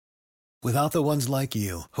Without the ones like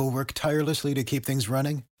you, who work tirelessly to keep things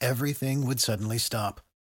running, everything would suddenly stop.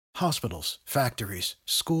 Hospitals, factories,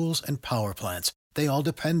 schools, and power plants, they all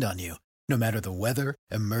depend on you. No matter the weather,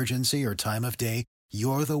 emergency, or time of day,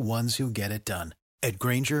 you're the ones who get it done. At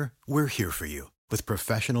Grainger, we're here for you with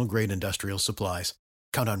professional-grade industrial supplies.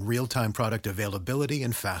 Count on real-time product availability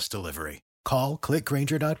and fast delivery. Call, click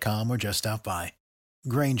Grainger.com, or just stop by.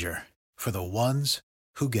 Grainger, for the ones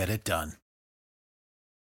who get it done.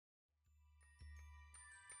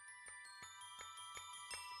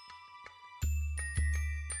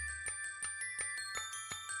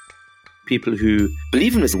 People who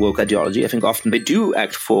believe in this woke ideology, I think often they do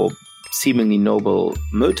act for seemingly noble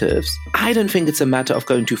motives. I don't think it's a matter of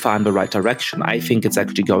going too far in the right direction. I think it's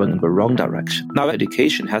actually going in the wrong direction. Now,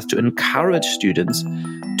 education has to encourage students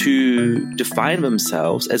to define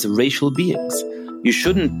themselves as racial beings. You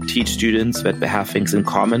shouldn't teach students that they have things in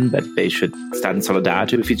common, that they should stand in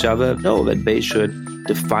solidarity with each other. No, that they should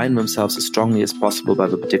define themselves as strongly as possible by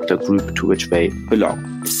the particular group to which they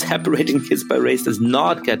belong. Separating kids by race does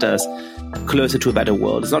not get us closer to a better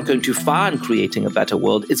world. It's not going too far in creating a better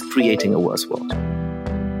world. It's creating a worse world.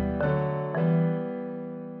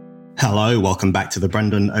 Hello, welcome back to the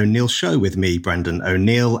Brendan O'Neill Show with me, Brendan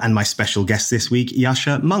O'Neill, and my special guest this week,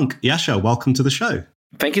 Yascha Mounk. Yascha, welcome to the show.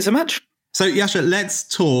 Thank you so much. So, Yascha, let's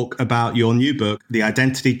talk about your new book, The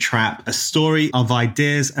Identity Trap, a story of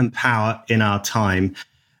ideas and power in our time.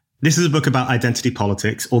 This is a book about identity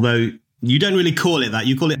politics, although you don't really call it that.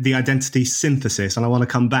 You call it the identity synthesis. And I want to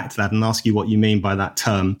come back to that and ask you what you mean by that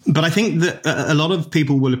term. But I think that a lot of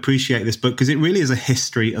people will appreciate this book because it really is a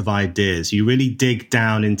history of ideas. You really dig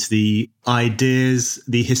down into the ideas,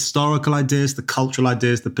 the historical ideas, the cultural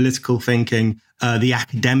ideas, the political thinking, the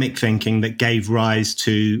academic thinking that gave rise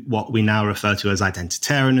to what we now refer to as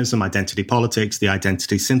identitarianism, identity politics, the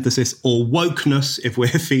identity synthesis, or wokeness, if we're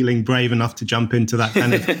feeling brave enough to jump into that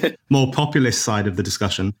kind of more populist side of the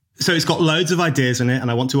discussion. So it's got loads of ideas in it,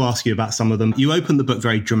 and I want to ask you about some of them. You open the book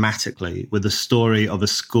very dramatically with the story of a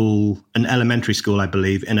school, an elementary school, I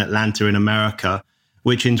believe, in Atlanta in America,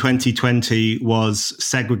 which in 2020 was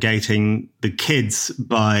segregating the kids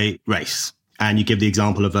by race. And you give the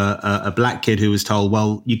example of a black kid who was told,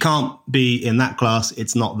 well, you can't be in that class.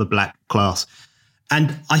 It's not the black class.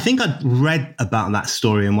 And I think I'd read about that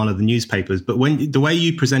story in one of the newspapers. But when the way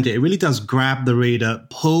you present it, it really does grab the reader,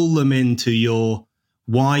 pull them into your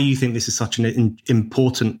why you think this is such an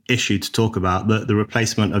important issue to talk about, the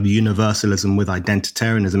replacement of universalism with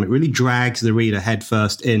identitarianism. It really drags the reader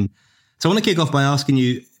headfirst in. So I want to kick off by asking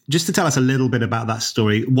you just to tell us a little bit about that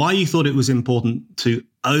story, why you thought it was important to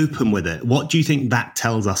open with it. What do you think that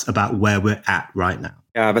tells us about where we're at right now?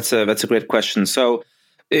 Yeah, that's a great question. So,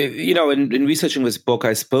 in researching this book,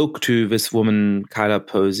 I spoke to this woman, Kyla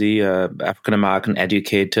Posey, an African-American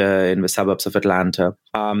educator in the suburbs of Atlanta,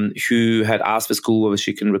 who had asked the school whether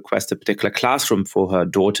she can request a particular classroom for her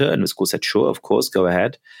daughter. And the school said, sure, of course, go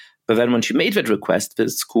ahead. But then when she made that request, the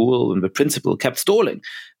school and the principal kept stalling.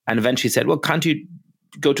 And then she said, well, can't you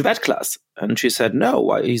go to that class? And she said, no,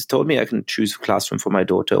 why? He's told me I can choose a classroom for my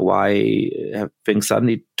daughter. Why have things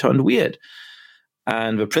suddenly turned weird?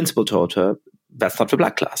 And the principal told her, that's not the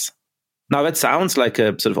black class. Now, that sounds like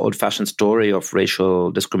a sort of old-fashioned story of racial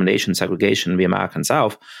discrimination, segregation in the American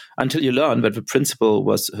South, until you learn that the principal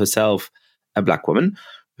was herself a black woman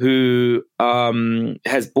who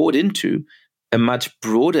has bought into a much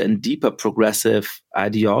broader and deeper progressive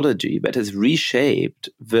ideology that has reshaped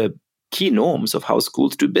the key norms of how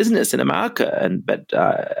schools do business in America, and that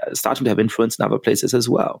starting to have influence in other places as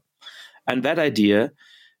well. And that idea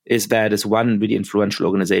is that, as one really influential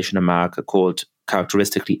organization in America called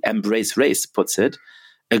characteristically Embrace Race puts it,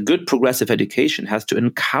 a good progressive education has to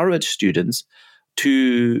encourage students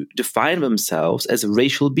to define themselves as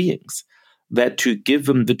racial beings, that to give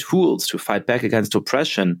them the tools to fight back against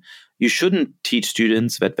oppression, you shouldn't teach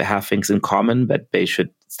students that they have things in common, that they should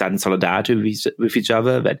stand in solidarity with each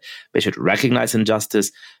other, that they should recognize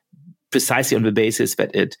injustice precisely on the basis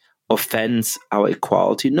that it offends our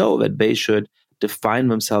equality. No, that they should define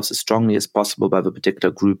themselves as strongly as possible by the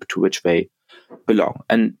particular group to which they belong.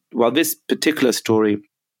 And while this particular story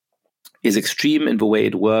is extreme in the way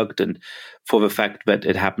it worked and for the fact that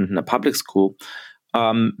it happened in a public school,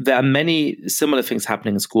 there are many similar things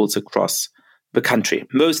happening in schools across the country.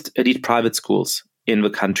 Most elite private schools in the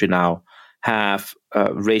country now have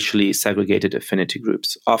racially segregated affinity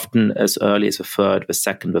groups, often as early as the third, the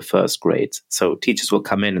second, the first grades. So teachers will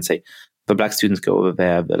come in and say, the black students go over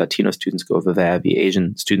there, the Latino students go over there, the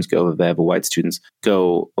Asian students go over there, the white students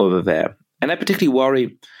go over there. And I particularly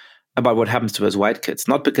worry about what happens to those white kids,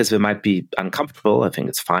 not because they might be uncomfortable. I think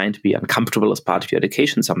it's fine to be uncomfortable as part of your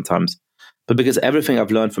education sometimes, but because everything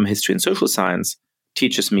I've learned from history and social science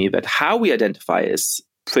teaches me that how we identify is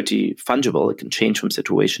pretty fungible. It can change from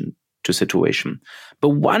situation to situation. But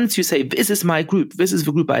once you say, this is my group, this is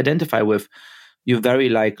the group I identify with, you're very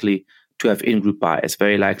likely to have in-group bias,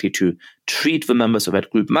 very likely to treat the members of that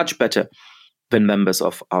group much better than members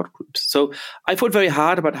of out-groups. So I thought very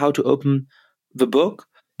hard about how to open the book,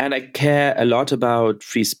 and I care a lot about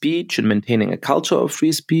free speech and maintaining a culture of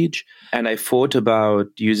free speech. And I thought about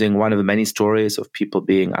using one of the many stories of people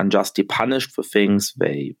being unjustly punished for things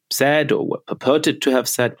they said or were purported to have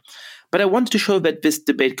said. But I wanted to show that this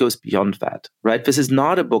debate goes beyond that, right? This is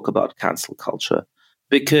not a book about cancel culture,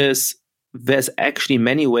 because there's actually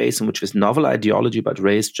many ways in which this novel ideology about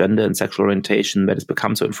race, gender, and sexual orientation that has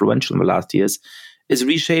become so influential in the last years is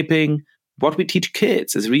reshaping what we teach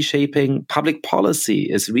kids, is reshaping public policy,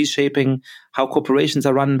 is reshaping how corporations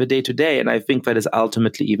are run in the day-to-day. And I think that is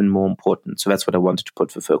ultimately even more important. So that's what I wanted to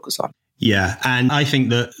put the focus on. Yeah, and I think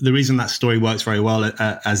that the reason that story works very well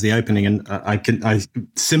as the opening, and I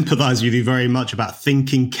sympathize with you very much about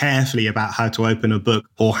thinking carefully about how to open a book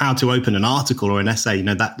or how to open an article or an essay. You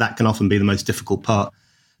know, that can often be the most difficult part.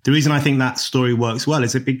 The reason I think that story works well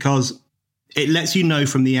is because it lets you know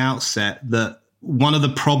from the outset that one of the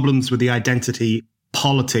problems with the identity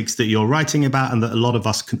politics that you're writing about and that a lot of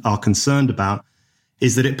us are concerned about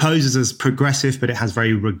is that it poses as progressive, but it has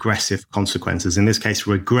very regressive consequences. In this case,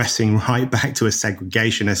 regressing right back to a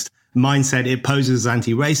segregationist mindset. It poses as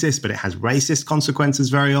anti-racist, but it has racist consequences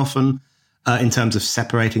very often in terms of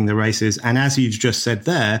separating the races. And as you've just said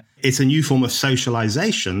there, it's a new form of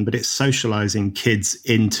socialization, but it's socializing kids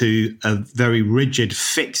into a very rigid,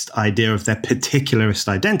 fixed idea of their particularist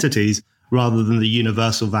identities, rather than the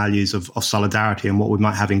universal values of solidarity and what we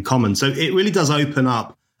might have in common. So it really does open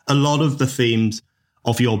up a lot of the themes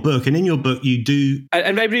of your book. And in your book, you do...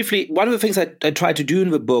 And very briefly, one of the things I try to do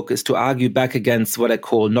in the book is to argue back against what I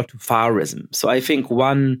call not too farism. So I think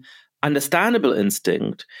one understandable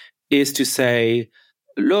instinct is to say,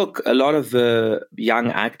 look, a lot of the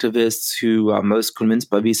young activists who are most convinced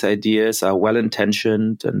by these ideas are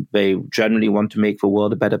well-intentioned and they generally want to make the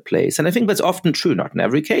world a better place. And I think that's often true, not in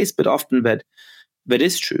every case, but often that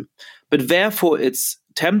is true. But therefore, it's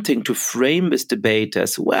tempting to frame this debate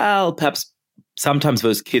as, well, perhaps sometimes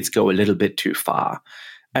those kids go a little bit too far.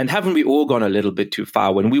 And haven't we all gone a little bit too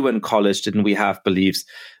far? When we were in college, didn't we have beliefs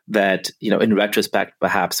that, in retrospect,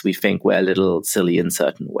 perhaps we think we're a little silly in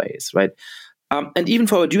certain ways, right? And even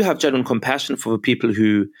though I do have genuine compassion for the people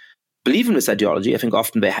who believe in this ideology, I think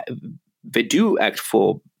often they do act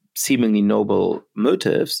for seemingly noble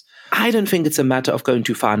motives. I don't think it's a matter of going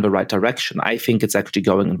too far in the right direction. I think it's actually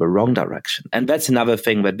going in the wrong direction. And that's another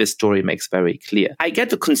thing that this story makes very clear. I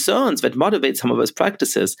get the concerns that motivate some of those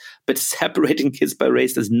practices, but separating kids by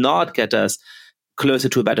race does not get us closer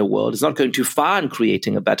to a better world. It's not going too far in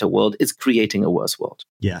creating a better world. It's creating a worse world.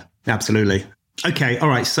 Yeah, absolutely. Okay, all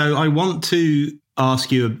right. So I want to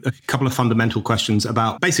ask you a couple of fundamental questions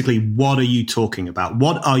about basically what are you talking about?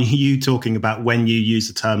 What are you talking about when you use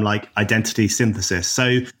a term like identity synthesis?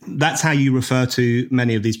 So that's how you refer to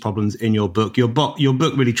many of these problems in your book. Your book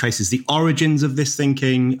really traces the origins of this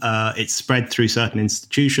thinking. It's spread through certain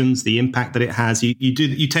institutions, the impact that it has.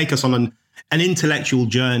 You take us on an intellectual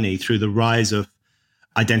journey through the rise of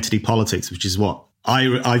identity politics, which is what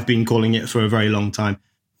I've been calling it for a very long time.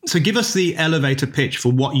 So give us the elevator pitch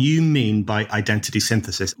for what you mean by identity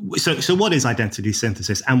synthesis. So what is identity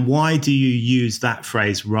synthesis and why do you use that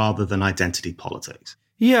phrase rather than identity politics?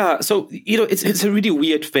 Yeah, so, it's a really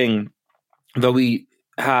weird thing that we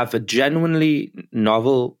have a genuinely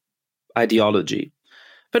novel ideology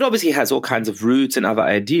that obviously has all kinds of roots and other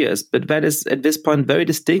ideas, but that is at this point very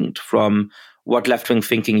distinct from what left-wing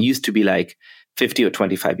thinking used to be like 50 or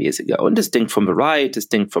 25 years ago, and distinct from the right,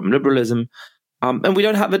 distinct from liberalism. And we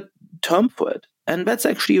don't have a term for it. And that's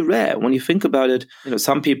actually rare. When you think about it,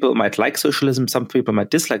 some people might like socialism, some people might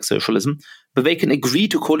dislike socialism, but they can agree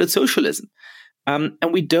to call it socialism. And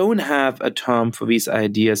we don't have a term for these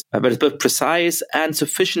ideas that is both precise and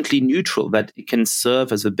sufficiently neutral that it can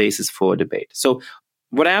serve as a basis for a debate. So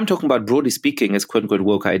what I am talking about, broadly speaking, is quote-unquote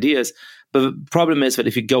woke ideas. But the problem is that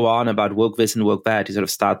if you go on about woke this and woke that, you sort of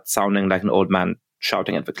start sounding like an old man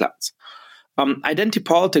shouting at the clouds. Identity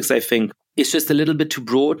politics, I think, is just a little bit too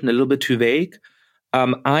broad and a little bit too vague.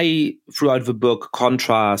 I, throughout the book,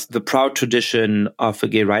 contrast the proud tradition of the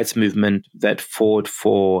gay rights movement that fought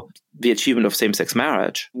for the achievement of same-sex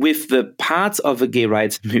marriage with the parts of the gay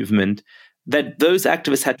rights movement that those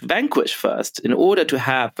activists had to vanquish first in order to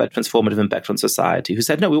have that transformative impact on society, who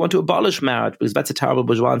said, no, we want to abolish marriage because that's a terrible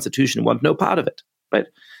bourgeois institution. We want no part of it, right?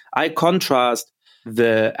 I contrast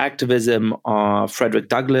the activism of Frederick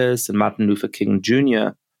Douglass and Martin Luther King Jr.,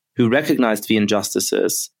 who recognized the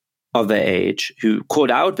injustices of their age, who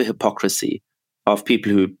called out the hypocrisy of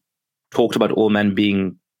people who talked about all men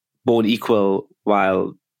being born equal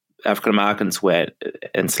while African Americans were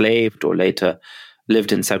enslaved or later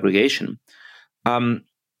lived in segregation,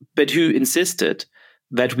 but who insisted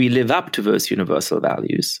that we live up to those universal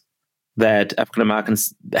values, that African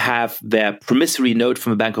Americans have their promissory note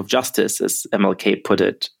from the Bank of Justice, as MLK put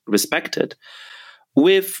it, respected,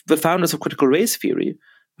 with the founders of critical race theory,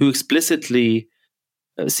 who explicitly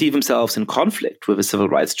see themselves in conflict with the civil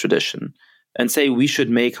rights tradition and say we should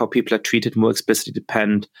make how people are treated more explicitly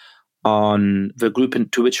depend on the group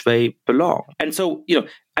into which they belong. And so,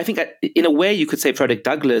 I think in a way you could say Frederick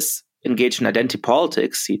Douglass engaged in identity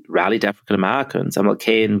politics. He rallied African Americans.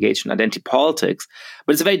 MLK engaged in identity politics.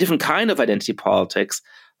 But it's a very different kind of identity politics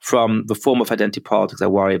from the form of identity politics I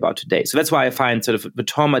worry about today. So that's why I find sort of the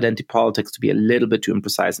term identity politics to be a little bit too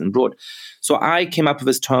imprecise and broad. So I came up with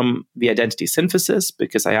this term, the identity synthesis,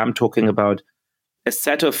 because I am talking about a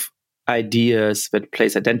set of ideas that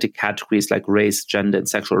place identity categories like race, gender, and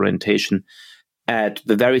sexual orientation at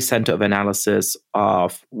the very center of analysis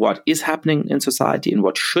of what is happening in society and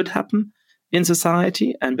what should happen in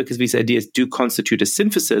society. And because these ideas do constitute a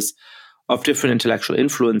synthesis of different intellectual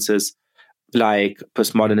influences like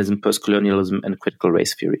postmodernism, postcolonialism, and critical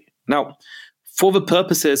race theory. Now, for the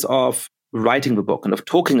purposes of writing the book and of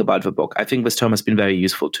talking about the book, I think this term has been very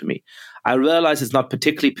useful to me. I realize it's not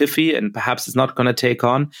particularly pithy and perhaps it's not going to take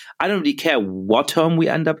on. I don't really care what term we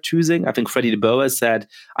end up choosing. I think Freddie de Boer said,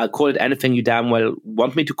 I'll call it anything you damn well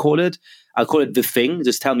want me to call it. I'll call it the thing.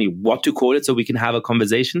 Just tell me what to call it so we can have a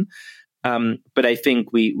conversation. But I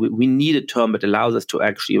think we need a term that allows us to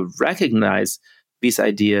actually recognize these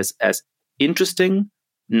ideas as interesting,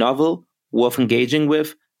 novel, worth engaging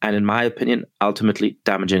with, and in my opinion, ultimately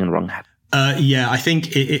damaging and wrong-headed. I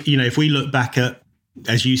think, if we look back at,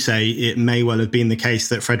 as you say, it may well have been the case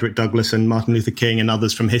that Frederick Douglass and Martin Luther King and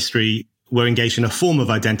others from history were engaged in a form of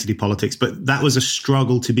identity politics, but that was a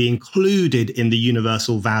struggle to be included in the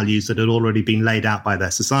universal values that had already been laid out by their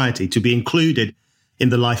society, to be included in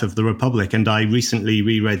the life of the Republic. And I recently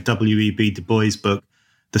reread W.E.B. Du Bois' book,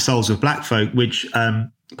 The Souls of Black Folk, which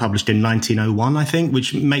published in 1901, I think,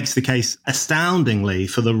 which makes the case astoundingly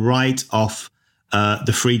for the right of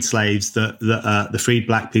the freed slaves, the freed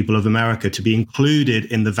black people of America to be included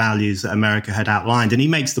in the values that America had outlined. And he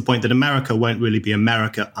makes the point that America won't really be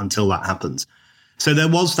America until that happens. So there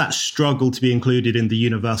was that struggle to be included in the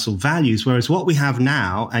universal values, whereas what we have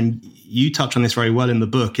now, and you touch on this very well in the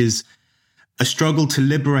book, is a struggle to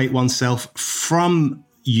liberate oneself from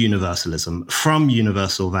universalism, from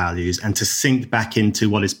universal values, and to sink back into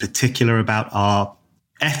what is particular about our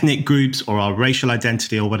ethnic groups or our racial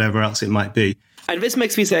identity or whatever else it might be. And this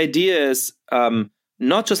makes these ideas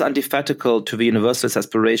not just antithetical to the universalist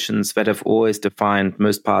aspirations that have always defined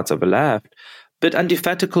most parts of the left, but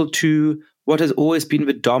antithetical to what has always been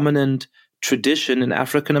the dominant tradition in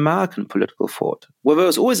African-American political thought, where there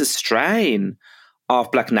was always a strain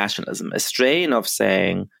of Black nationalism, a strain of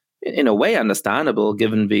saying, in a way understandable,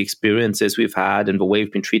 given the experiences we've had and the way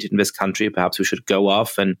we've been treated in this country, perhaps we should go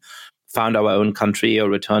off and found our own country or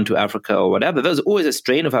return to Africa or whatever. There's always a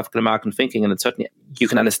strain of African-American thinking, and certainly you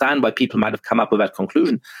can understand why people might have come up with that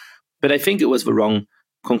conclusion. But I think it was the wrong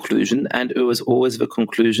conclusion, and it was always the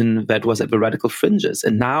conclusion that was at the radical fringes.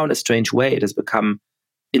 And now, in a strange way, it has become,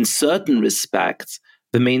 in certain respects,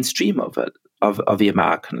 the mainstream of it, of the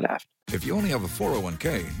American left. If you only have a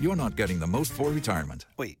 401k, you're not getting the most for retirement.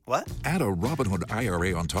 Wait, what? Add a Robinhood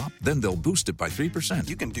IRA on top, then they'll boost it by 3%.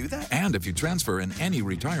 You can do that? And if you transfer in any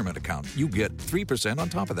retirement account, you get 3% on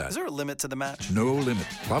top of that. Is there a limit to the match? No limit.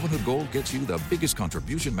 Robinhood Gold gets you the biggest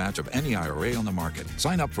contribution match of any IRA on the market.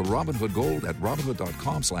 Sign up for Robinhood Gold at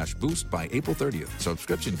Robinhood.com/boost by April 30th.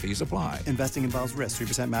 Subscription fees apply. Investing involves risk.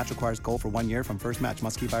 3% match requires gold for 1 year from first match.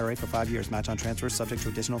 Must keep IRA for 5 years. Match on transfers subject to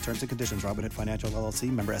additional terms and conditions. Robinhood Financial LLC,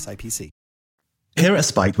 member SIPC. Here at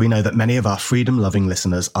Spiked, we know that many of our freedom-loving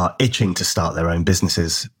listeners are itching to start their own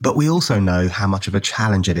businesses, but we also know how much of a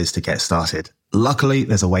challenge it is to get started. Luckily,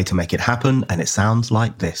 there's a way to make it happen, and it sounds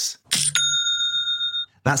like this.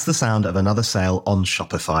 That's the sound of another sale on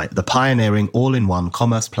Shopify, the pioneering all-in-one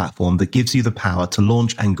commerce platform that gives you the power to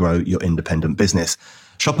launch and grow your independent business.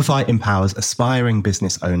 Shopify empowers aspiring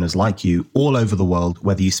business owners like you all over the world,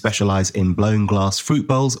 whether you specialize in blown glass fruit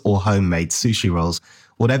bowls or homemade sushi rolls.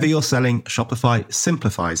 Whatever you're selling, Shopify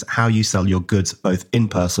simplifies how you sell your goods both in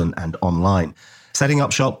person and online. Setting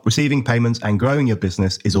up shop, receiving payments, and growing your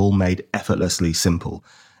business is all made effortlessly simple.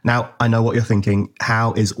 Now, I know what you're thinking.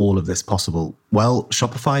 How is all of this possible? Well,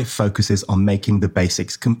 Shopify focuses on making the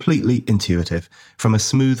basics completely intuitive, from a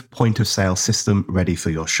smooth point-of-sale system ready for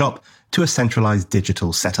your shop to a centralized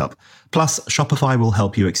digital setup. Plus, Shopify will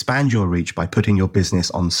help you expand your reach by putting your business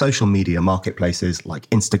on social media marketplaces like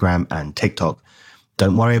Instagram and TikTok.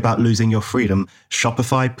 Don't worry about losing your freedom.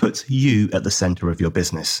 Shopify puts you at the center of your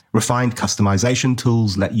business. Refined customization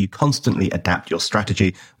tools let you constantly adapt your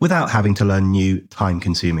strategy without having to learn new,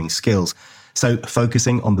 time-consuming skills. So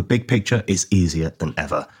focusing on the big picture is easier than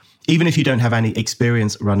ever. Even if you don't have any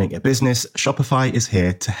experience running a business, Shopify is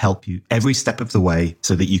here to help you every step of the way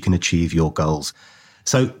so that you can achieve your goals.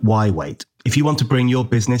 So why wait? If you want to bring your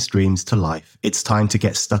business dreams to life, it's time to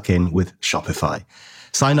get stuck in with Shopify.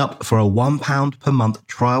 Sign up for a £1 per month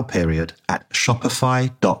trial period at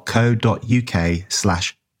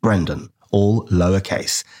shopify.co.uk/Brendan, all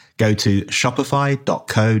lowercase. Go to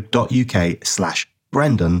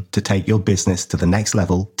shopify.co.uk/Brendan to take your business to the next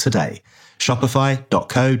level today.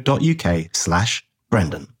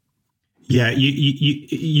 Shopify.co.uk/Brendan. Yeah,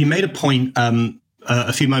 you made a point a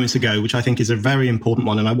few moments ago, which I think is a very important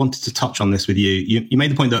one, and I wanted to touch on this with you. You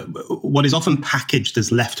made the point that what is often packaged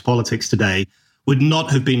as left politics today would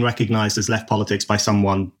not have been recognized as left politics by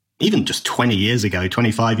someone even just 20 years ago,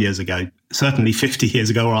 25 years ago, certainly 50 years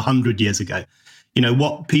ago or 100 years ago. You know,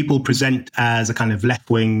 what people present as a kind of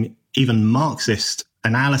left-wing, even Marxist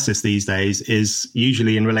analysis these days is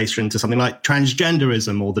usually in relation to something like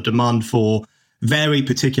transgenderism or the demand for very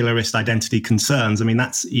particularist identity concerns. I mean,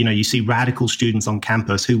 that's, you know, you see radical students on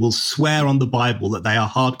campus who will swear on the Bible that they are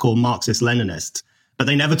hardcore Marxist-Leninists, but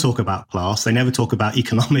they never talk about class. They never talk about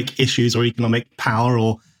economic issues or economic power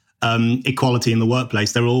or equality in the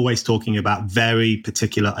workplace. They're always talking about very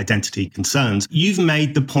particular identity concerns. You've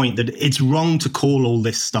made the point that it's wrong to call all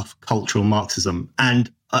this stuff cultural Marxism.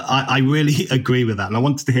 And I really agree with that. And I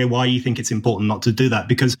wanted to hear why you think it's important not to do that,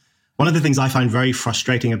 because one of the things I find very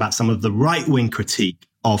frustrating about some of the right-wing critique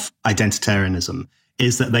of identitarianism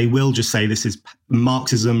is that they will just say this is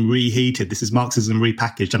Marxism reheated, this is Marxism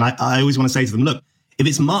repackaged. And I always want to say to them, look, if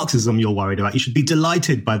it's Marxism you're worried about, you should be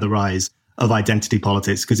delighted by the rise of identity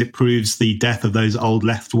politics because it proves the death of those old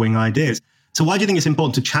left-wing ideas. So why do you think it's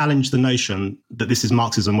important to challenge the notion that this is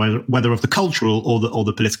Marxism, whether of the cultural or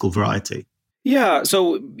the political variety? Yeah,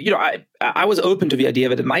 so, you know, I was open to the idea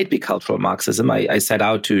that it might be cultural Marxism. I set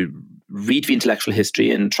out to read the intellectual history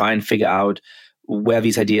and try and figure out where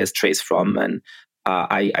these ideas trace from. And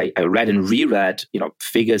I read and reread, you know,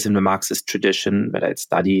 figures in the Marxist tradition that I'd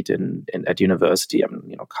studied at university.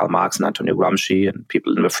 You know, Karl Marx and Antonio Gramsci and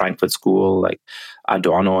people in the Frankfurt School like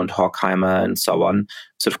Adorno and Horkheimer and so on,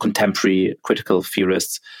 sort of contemporary critical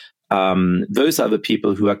theorists. Those are the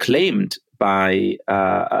people who are claimed by, you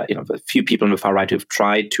know, the few people on the far right who have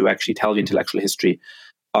tried to actually tell the intellectual history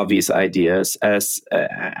of these ideas as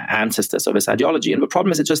ancestors of this ideology. And the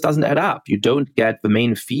problem is it just doesn't add up. You don't get the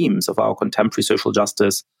main themes of our contemporary social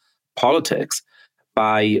justice politics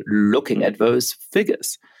by looking at those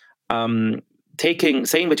figures. Saying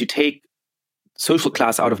that you take social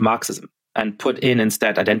class out of Marxism and put in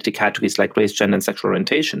instead identity categories like race, gender, and sexual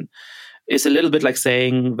orientation is a little bit like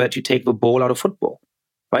saying that you take the ball out of football.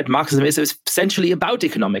 Right? Marxism is essentially about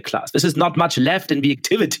economic class. This is not much left in the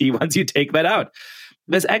activity once you take that out.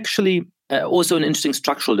 There's actually also an interesting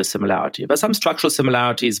structural dissimilarity. There's some structural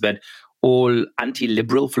similarities that all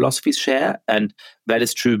anti-liberal philosophies share, and that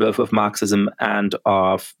is true both of Marxism and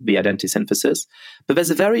of the identity synthesis. But there's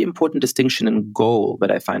a very important distinction in goal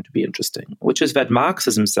that I find to be interesting, which is that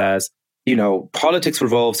Marxism says, you know, politics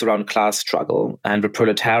revolves around class struggle, and the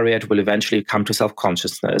proletariat will eventually come to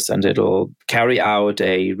self-consciousness and it'll carry out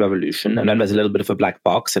a revolution. And then there's a little bit of a black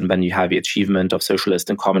box, and then you have the achievement of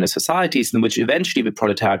socialist and communist societies in which eventually the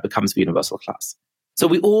proletariat becomes the universal class. So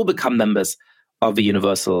we all become members of the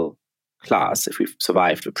universal class if we've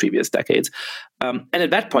survived the previous decades. And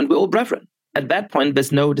at that point, we're all brethren. At that point,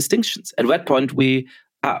 there's no distinctions. At that point, we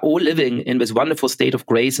are all living in this wonderful state of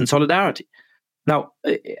grace and solidarity. Now,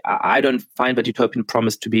 I don't find that utopian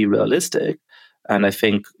promise to be realistic, and I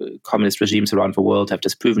think communist regimes around the world have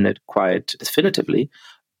disproven it quite definitively.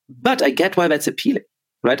 But I get why that's appealing,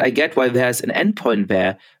 right? I get why there's an endpoint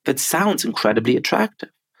there that sounds incredibly attractive.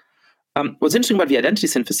 What's interesting about the identity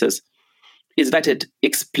synthesis is that it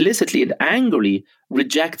explicitly and angrily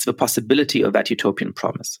rejects the possibility of that utopian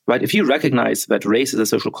promise, right? If you recognize that race is a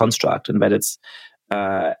social construct and that it's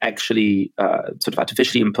actually sort of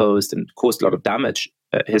artificially imposed and caused a lot of damage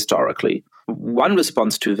historically. One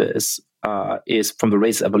response to this is from the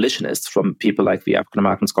race abolitionists, from people like the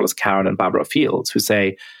African-American scholars Karen and Barbara Fields, who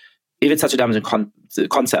say, if it's such a damaging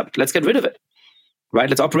concept, let's get rid of it, right?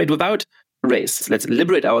 Let's operate without race. Let's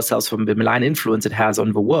liberate ourselves from the malign influence it has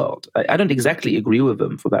on the world. I don't exactly agree with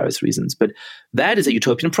them for various reasons, but that is a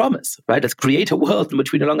utopian promise, right? Let's create a world in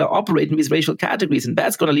which we no longer operate in these racial categories, and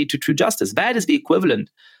that's going to lead to true justice. That is the equivalent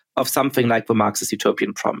of something like the Marxist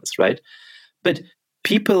utopian promise, right? But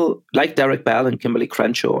people like Derek Bell and Kimberly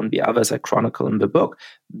Crenshaw and the others I chronicle in the book,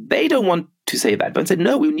 they don't want to say that, but say,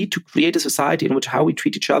 no, we need to create a society in which how we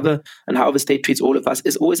treat each other and how the state treats all of us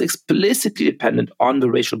is always explicitly dependent on the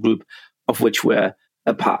racial group of which we're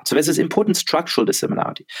a part. So there's this important structural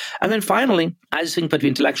dissimilarity. And then finally, I just think that the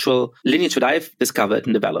intellectual lineage that I've discovered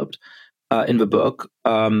and developed in the book,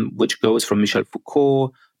 which goes from Michel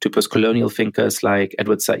Foucault to post-colonial thinkers like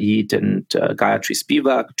Edward Said and Gayatri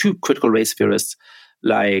Spivak, to critical race theorists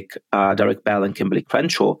like Derek Bell and Kimberly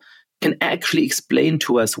Crenshaw, can actually explain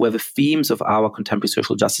to us where the themes of our contemporary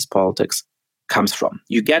social justice politics comes from.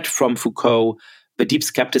 You get from Foucault the deep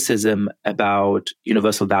skepticism about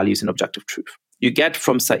universal values and objective truth. You get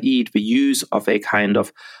from Said the use of a kind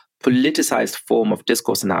of politicized form of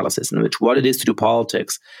discourse analysis in which what it is to do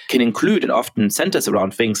politics can include and often centers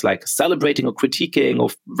around things like celebrating or critiquing or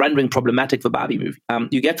rendering problematic the Barbie movie.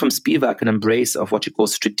 You get from Spivak an embrace of what you call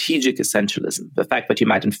strategic essentialism, the fact that you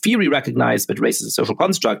might in theory recognize that race is a social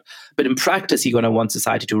construct, but in practice you're going to want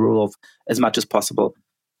society to revolve as much as possible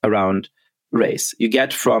around race. You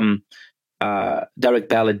get from Derek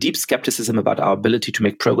Bell a deep skepticism about our ability to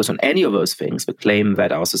make progress on any of those things, the claim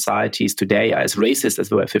that our societies today are as racist as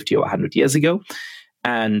they were 50 or 100 years ago,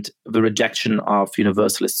 and the rejection of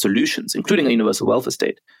universalist solutions, including a universal welfare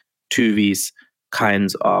state, to these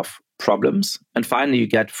kinds of problems. And finally, you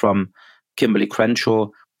get from Kimberly Crenshaw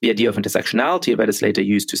the idea of intersectionality that is later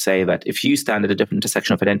used to say that if you stand at a different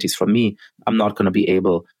intersection of identities from me, I'm not going to be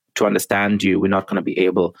able to understand you. We're not going to be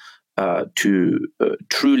able to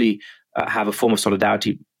truly have a form of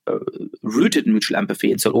solidarity rooted in mutual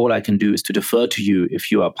empathy. And so all I can do is to defer to you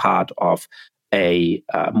if you are part of a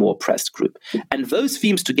more oppressed group. And those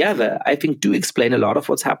themes together, I think, do explain a lot of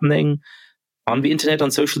what's happening on the internet,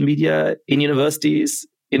 on social media, in universities,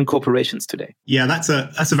 in corporations today. Yeah, that's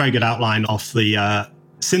a very good outline of the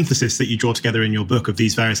synthesis that you draw together in your book of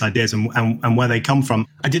these various ideas and where they come from.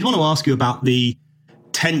 I did want to ask you about the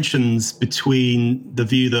tensions between the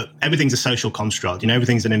view that everything's a social construct,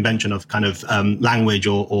 everything's an invention of kind of language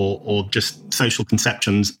or just social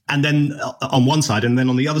conceptions. And then on one side, and then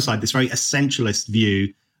on the other side, this very essentialist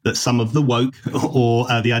view that some of the woke or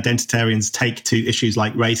the identitarians take to issues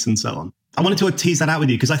like race and so on. I wanted to tease that out with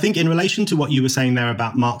you, because I think in relation to what you were saying there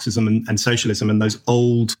about Marxism and socialism and those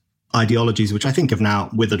old ideologies, which I think have now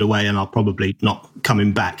withered away and are probably not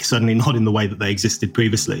coming back, certainly not in the way that they existed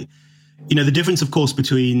previously. The difference, of course,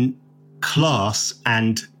 between class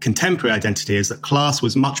and contemporary identity is that class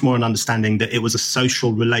was much more an understanding that it was a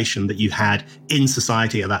social relation that you had in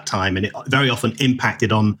society at that time. And it very often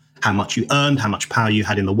impacted on how much you earned, how much power you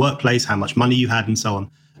had in the workplace, how much money you had, and so on.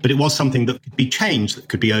 But it was something that could be changed, that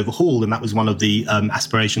could be overhauled. And that was one of the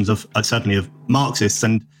aspirations of certainly of Marxists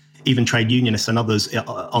and even trade unionists and others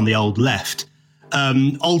on the old left.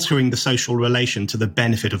 Altering the social relation to the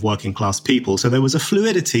benefit of working class people. So there was a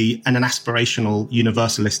fluidity and an aspirational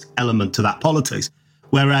universalist element to that politics.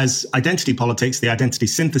 Whereas identity politics, the identity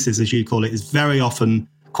synthesis, as you call it, is very often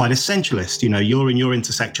quite essentialist. You're in your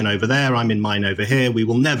intersection over there, I'm in mine over here. We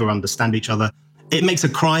will never understand each other. It makes a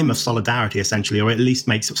crime of solidarity, essentially, or at least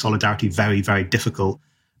makes solidarity very, very difficult.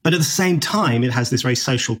 But at the same time, it has this very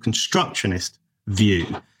social constructionist view.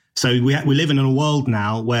 So we live in a world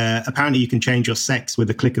now where apparently you can change your sex with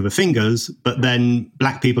a click of the fingers, but then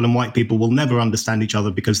black people and white people will never understand each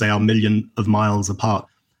other because they are millions of miles apart.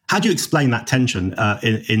 How do you explain that tension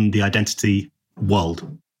in the identity world?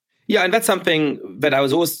 Yeah, and that's something that I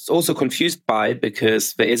was also confused by,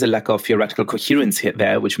 because there is a lack of theoretical coherence here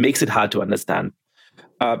there, which makes it hard to understand.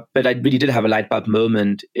 But I really did have a light bulb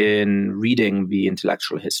moment in reading the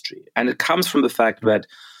intellectual history. And it comes from the fact that,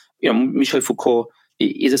 Michel Foucault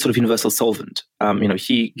is a sort of universal solvent.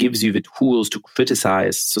 He gives you the tools to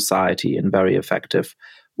criticize society in very effective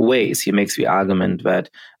ways. He makes the argument that,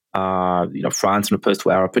 France in the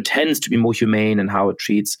post-war era pretends to be more humane in how it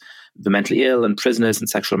treats the mentally ill and prisoners and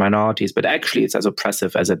sexual minorities, but actually it's as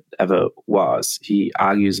oppressive as it ever was. He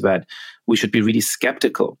argues that we should be really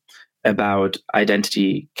skeptical about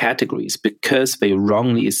identity categories because they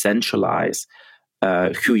wrongly essentialize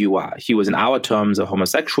who you are. He was, in our terms, a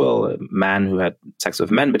homosexual, a man who had sex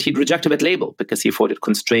with men, but he'd rejected that label because he thought it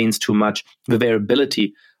constrains too much the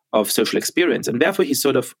variability of social experience. And therefore, he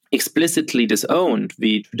sort of explicitly disowned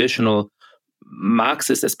the traditional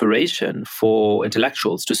Marxist aspiration for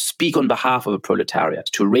intellectuals to speak on behalf of a proletariat,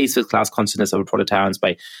 to raise the class consciousness of the proletarians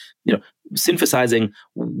by synthesizing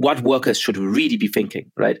what workers should really be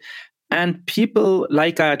thinking, right? And people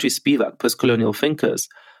like Gayatri Spivak, post-colonial thinkers,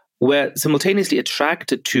 were simultaneously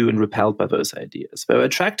attracted to and repelled by those ideas. They were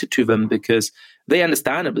attracted to them because they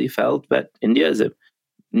understandably felt that India is a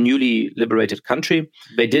newly liberated country.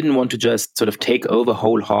 They didn't want to just sort of take over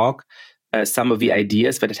whole hog some of the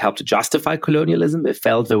ideas that had helped to justify colonialism. They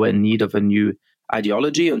felt they were in need of a new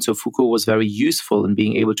ideology. And so Foucault was very useful in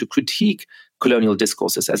being able to critique colonial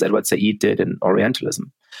discourses, as Edward Said did in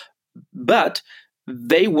Orientalism. But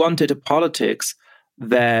they wanted a politics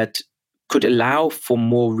that could allow for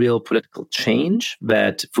more real political change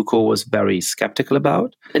that Foucault was very skeptical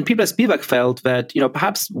about. And people like Spivak felt that,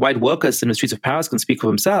 perhaps white workers in the streets of Paris can speak for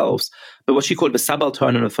themselves, but what she called the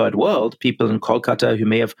subaltern in the third world, people in Kolkata who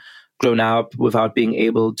may have grown up without being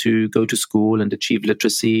able to go to school and achieve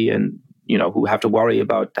literacy and, who have to worry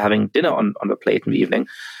about having dinner on the plate in the evening,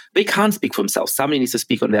 they can't speak for themselves. Somebody needs to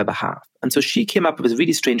speak on their behalf. And so she came up with a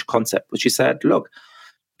really strange concept, which she said, look,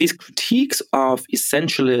 these critiques of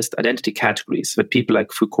essentialist identity categories that people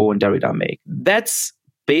like Foucault and Derrida make, that's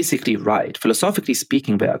basically right. Philosophically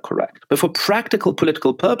speaking, they are correct. But for practical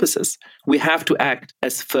political purposes, we have to act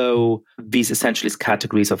as though these essentialist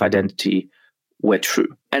categories of identity were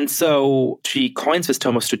true. And so she coins this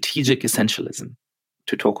term of strategic essentialism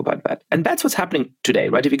to talk about that. And that's what's happening today,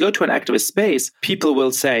 right? If you go to an activist space, people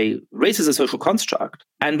will say race is a social construct.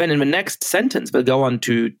 And then in the next sentence, they'll go on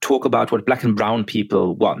to talk about what black and brown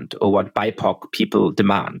people want or what BIPOC people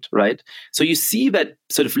demand, right? So you see that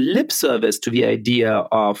sort of lip service to the idea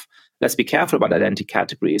of let's be careful about identity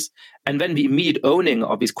categories, and then the immediate owning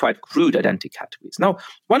of these quite crude identity categories. Now,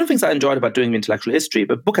 one of the things I enjoyed about doing the intellectual history,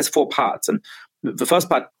 the book has 4 parts, and the first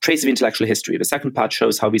part traces the intellectual history. The second part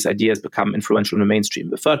shows how these ideas become influential in the mainstream.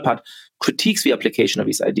 The third part critiques the application of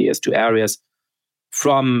these ideas to areas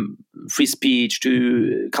from free speech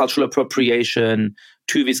to cultural appropriation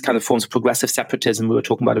to these kind of forms of progressive separatism we were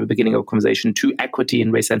talking about at the beginning of the conversation, to equity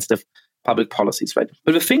and race-sensitive public policies, right?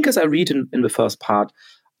 But the thinkers I read in the first part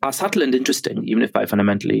are subtle and interesting, even if I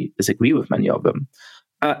fundamentally disagree with many of them.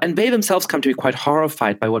 And they themselves come to be quite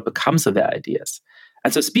horrified by what becomes of their ideas.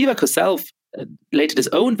 And so Spivak herself later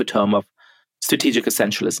disowned the term of strategic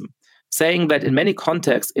essentialism, saying that in many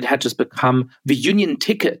contexts, it had just become the union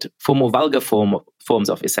ticket for more vulgar forms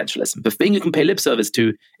of essentialism, the thing you can pay lip service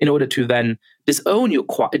to in order to then disown your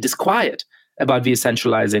disquiet about the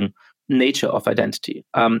essentializing nature of identity.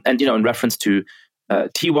 And, in reference to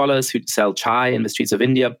tea wallahs who sell chai in the streets of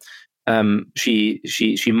India, she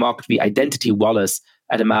mocked the identity wallahs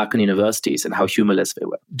at American universities and how humorless they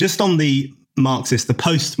were. Just on the Marxist, the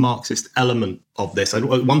post-Marxist element of this,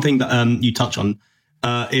 one thing that you touch on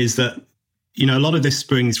is that, a lot of this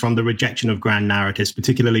springs from the rejection of grand narratives,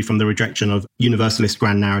 particularly from the rejection of universalist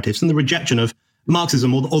grand narratives and the rejection of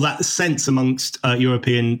Marxism, or that sense amongst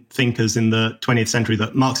European thinkers in the 20th century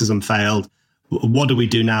that Marxism failed. What do we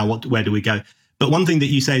do now? Where do we go? But one thing that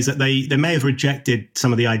you say is that they may have rejected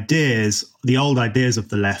some of the ideas, the old ideas of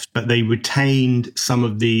the left, but they retained some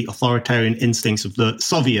of the authoritarian instincts of the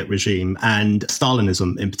Soviet regime and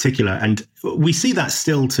Stalinism in particular. And we see that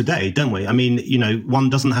still today, don't we? I mean, one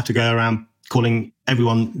doesn't have to go around calling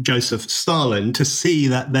everyone Joseph Stalin to see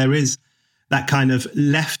that there is that kind of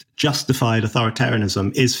left justified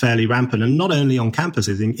authoritarianism is fairly rampant, and not only on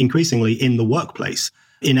campuses, increasingly in the workplace,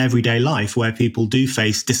 in everyday life, where people do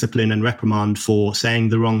face discipline and reprimand for saying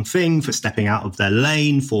the wrong thing, for stepping out of their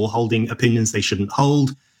lane, for holding opinions they shouldn't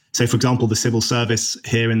hold. So, for example, the civil service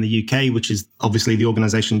here in the UK, which is obviously the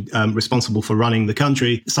organisation responsible for running the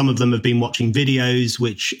country, some of them have been watching videos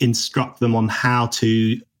which instruct them on how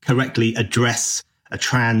to correctly address a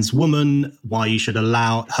trans woman, why you should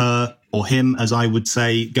allow her or him, as I would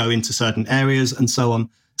say, go into certain areas and so on.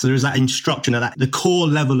 So there is that instruction at the core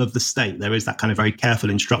level of the state. There is that kind of very careful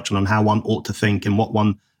instruction on how one ought to think and what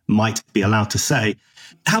one might be allowed to say.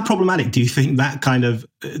 How problematic do you think that kind of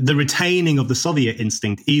the retaining of the Soviet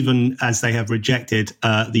instinct, even as they have rejected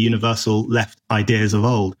the universal left ideas of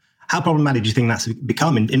old, how problematic do you think that's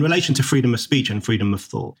become in relation to freedom of speech and freedom of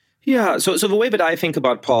thought? Yeah, so the way that I think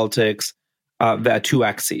about politics, there are 2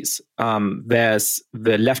 axes. There's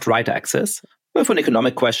the left-right axis, both on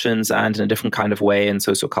economic questions and in a different kind of way in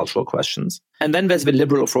socio-cultural questions. And then there's the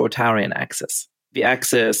liberal authoritarian axis, the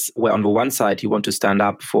axis where on the one side you want to stand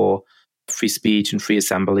up for free speech and free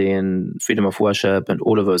assembly and freedom of worship and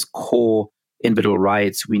all of those core individual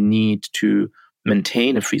rights we need to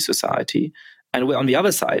maintain a free society. And where on the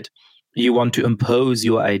other side, you want to impose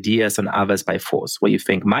your ideas on others by force, where you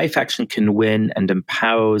think my faction can win and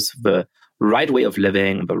impose the right way of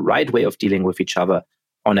living, the right way of dealing with each other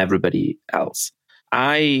on everybody else.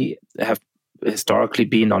 I have historically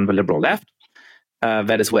been on the liberal left.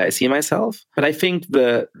 That is where I see myself. But I think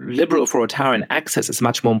the liberal authoritarian axis is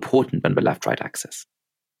much more important than the left-right axis.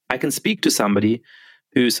 I can speak to somebody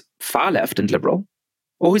who's far left and liberal,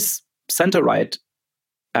 or who's center-right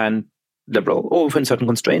and liberal, or within certain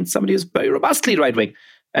constraints, somebody who's very robustly right-wing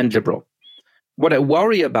and liberal. What I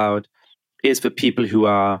worry about is the people who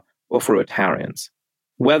are authoritarians,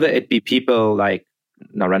 whether it be people like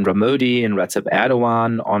Narendra Modi and Recep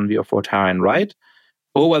Erdogan on the authoritarian right,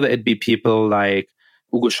 or whether it be people like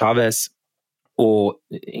Hugo Chavez, or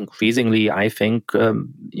increasingly, I think, the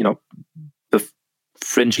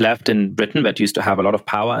fringe left in Britain that used to have a lot of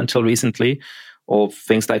power until recently, or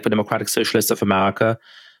things like the Democratic Socialists of America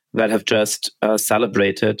that have just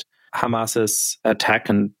celebrated Hamas's attack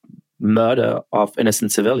and murder of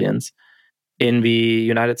innocent civilians in the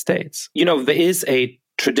United States. There is a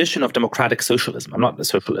tradition of democratic socialism. I'm not a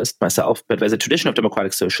socialist myself, but there's a tradition of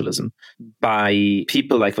democratic socialism by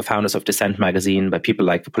people like the founders of Dissent magazine, by people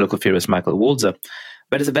like the political theorist Michael Walzer.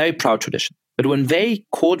 That is a very proud tradition. But when they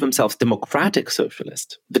called themselves democratic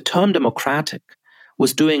socialist, the term democratic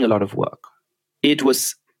was doing a lot of work. It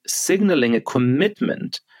was signaling a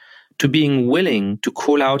commitment to being willing to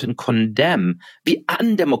call out and condemn the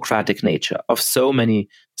undemocratic nature of so many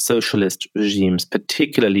socialist regimes,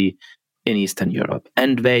 particularly in Eastern Europe.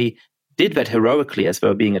 And they did that heroically as they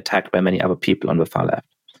were being attacked by many other people on the far left.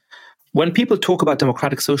 When people talk about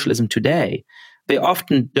democratic socialism today, they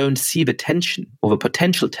often don't see the tension or the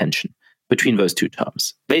potential tension between those two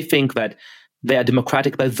terms. They think that they are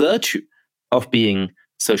democratic by virtue of being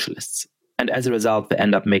socialists. And as a result, they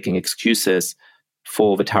end up making excuses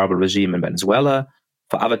for the terrible regime in Venezuela,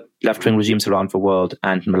 for other left-wing regimes around the world,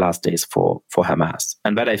 and in the last days for Hamas.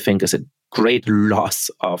 And that, I think, is a great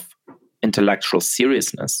loss of intellectual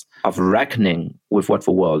seriousness, of reckoning with what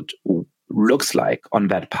the world looks like on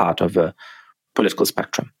that part of the political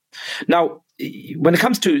spectrum. Now, when it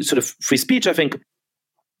comes to sort of free speech, I think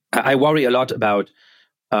I worry a lot about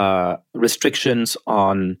restrictions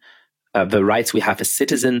on the rights we have as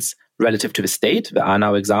citizens relative to the state. There are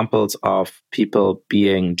now examples of people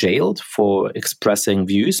being jailed for expressing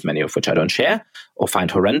views, many of which I don't share or find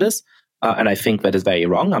horrendous. And I think that is very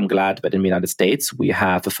wrong. I'm glad that in the United States we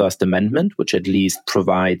have the First Amendment, which at least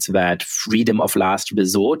provides that freedom of last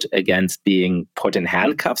resort against being put in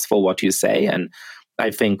handcuffs for what you say. And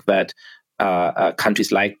I think that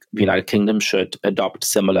countries like the United Kingdom should adopt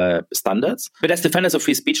similar standards. But as defenders of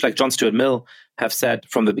free speech like John Stuart Mill have said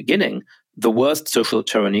from the beginning, the worst social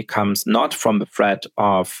tyranny comes not from the threat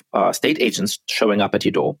of state agents showing up at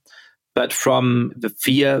your door, but from the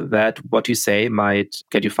fear that what you say might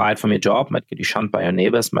get you fired from your job, might get you shunned by your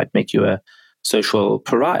neighbors, might make you a social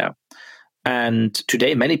pariah. And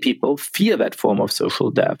today, many people fear that form of social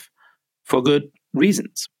death for good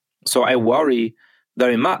reasons. So I worry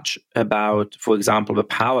very much about, for example, the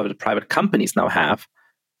power that private companies now have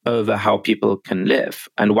over how people can live.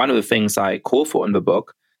 And one of the things I call for in the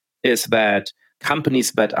book is that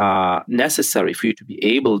companies that are necessary for you to be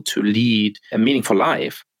able to lead a meaningful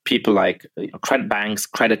life, people like credit banks,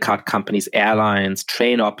 credit card companies, airlines,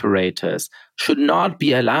 train operators, should not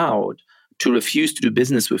be allowed to refuse to do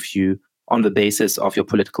business with you on the basis of your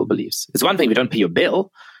political beliefs. It's one thing if you don't pay your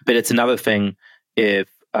bill, but it's another thing if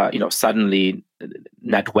suddenly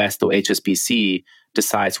NatWest or HSBC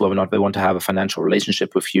decides whether or not they want to have a financial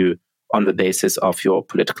relationship with you on the basis of your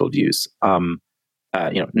political views.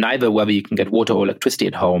 Neither whether you can get water or electricity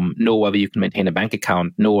at home, nor whether you can maintain a bank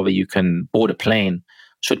account, nor whether you can board a plane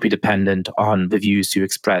should be dependent on the views you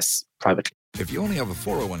express privately. If you only have a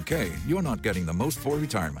 401k, you're not getting the most for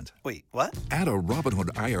retirement. Wait, what? Add a Robinhood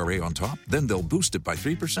IRA on top, then they'll boost it by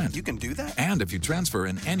 3%. You can do that? And if you transfer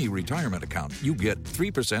in any retirement account, you get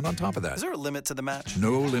 3% on top of that. Is there a limit to the match?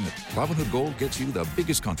 No limit. Robinhood Gold gets you the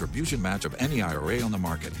biggest contribution match of any IRA on the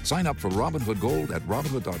market. Sign up for Robinhood Gold at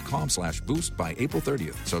Robinhood.com/boost by April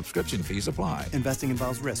 30th. Subscription fees apply. Investing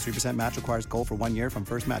involves risk. 3% match requires gold for 1 year from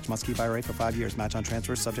first match. Must keep IRA for 5 years. Match on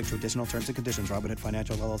transfers subject to additional terms and conditions. Robinhood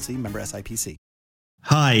Financial LLC, member SIPC.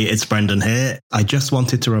 Hi, it's Brendan here. I just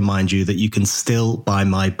wanted to remind you that you can still buy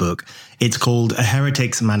my book. It's called A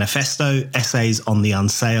Heretic's Manifesto, Essays on the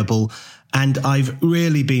Unsayable, and I've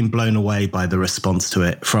really been blown away by the response to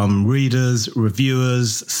it from readers,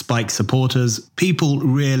 reviewers, Spike supporters. People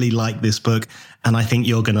really like this book, and I think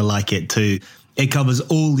you're going to like it too. It covers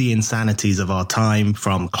all the insanities of our time,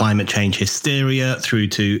 from climate change hysteria through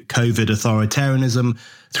to COVID authoritarianism,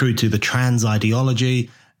 through to the trans ideology.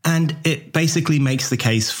 And it basically makes the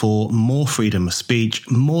case for more freedom of speech,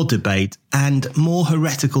 more debate, and more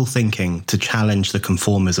heretical thinking to challenge the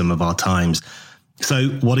conformism of our times. So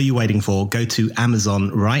what are you waiting for? Go to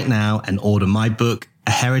Amazon right now and order my book,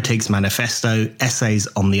 A Heretic's Manifesto, Essays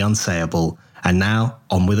on the Unsayable. And now,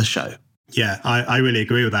 on with the show. Yeah, I really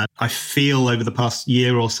agree with that. I feel over the past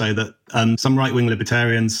year or so that some right-wing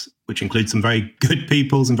libertarians, which include some very good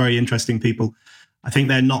people, some very interesting people, I think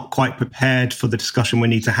they're not quite prepared for the discussion we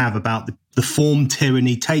need to have about the form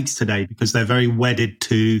tyranny takes today, because they're very wedded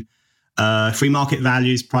to free market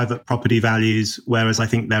values, private property values, whereas I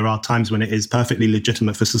think there are times when it is perfectly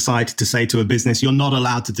legitimate for society to say to a business, you're not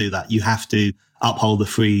allowed to do that. You have to uphold the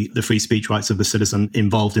free speech rights of the citizen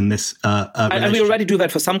involved in this. And we already do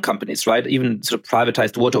that for some companies, right? Even sort of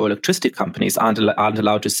privatized water or electricity companies aren't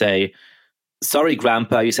allowed to say, sorry,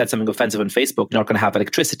 Grandpa, you said something offensive on Facebook, you're not going to have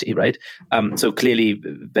electricity, right? So clearly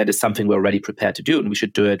that is something we're already prepared to do, and we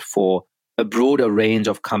should do it for a broader range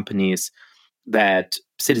of companies that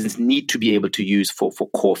citizens need to be able to use for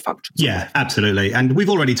core functions. Yeah, absolutely. And we've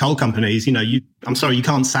already told companies, I'm sorry, you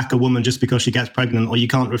can't sack a woman just because she gets pregnant, or you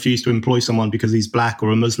can't refuse to employ someone because he's black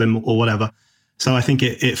or a Muslim or whatever. So I think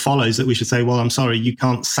it follows that we should say, well, I'm sorry, you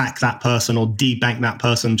can't sack that person or debank that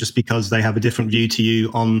person just because they have a different view to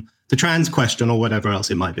you on the trans question or whatever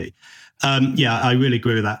else it might be. Yeah, I really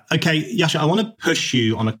agree with that. Okay, Yascha, I want to push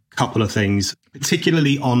you on a couple of things,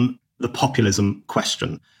 particularly on the populism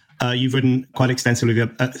question. You've written quite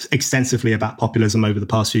extensively about populism over the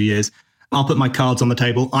past few years. I'll put my cards on the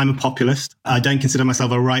table. I'm a populist. I don't consider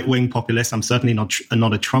myself a right-wing populist. I'm certainly not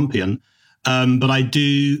a Trumpian. But I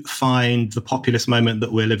do find the populist moment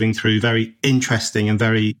that we're living through very interesting and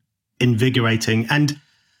very invigorating, and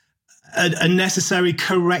a necessary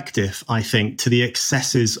corrective, I think, to the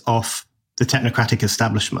excesses of the technocratic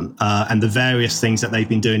establishment and the various things that they've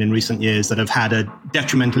been doing in recent years that have had a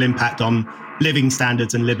detrimental impact on living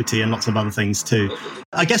standards and liberty and lots of other things too.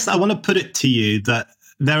 I guess I want to put it to you that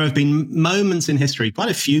there have been moments in history,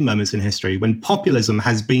 quite a few moments in history, when populism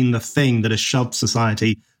has been the thing that has shoved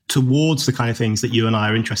society towards the kind of things that you and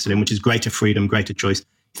I are interested in, which is greater freedom, greater choice.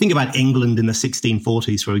 Think about England in the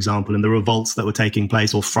 1640s, for example, and the revolts that were taking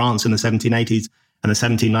place, or France in the 1780s and the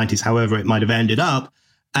 1790s, however it might have ended up,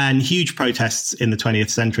 and huge protests in the 20th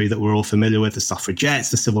century that we're all familiar with, the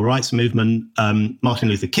suffragettes, the civil rights movement. Martin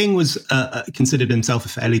Luther King was considered himself a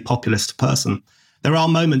fairly populist person. There are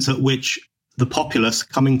moments at which the populace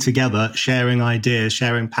coming together, sharing ideas,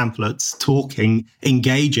 sharing pamphlets, talking,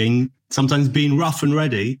 engaging, sometimes being rough and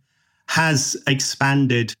ready, has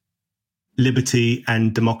expanded liberty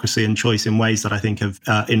and democracy and choice in ways that I think have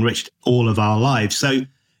enriched all of our lives. So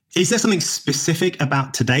is there something specific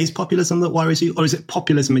about today's populism that worries you, or is it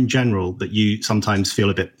populism in general that you sometimes feel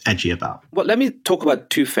a bit edgy about? Well, let me talk about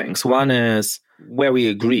two things. One is where we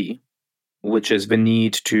agree, which is the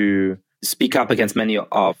need to speak up against many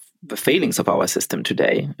of the failings of our system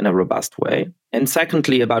today in a robust way. And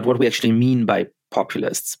secondly, about what we actually mean by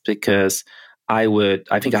populists, because I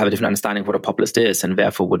think I have a different understanding of what a populist is, and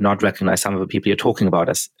therefore would not recognize some of the people you're talking about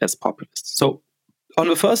as populists. So on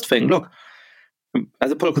the first thing, look,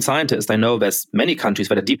 as a political scientist, I know there's many countries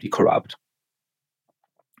that are deeply corrupt.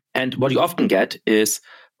 And what you often get is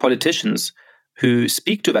politicians who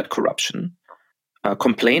speak to that corruption,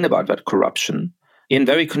 complain about that corruption in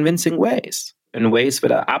very convincing ways, in ways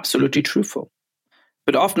that are absolutely truthful.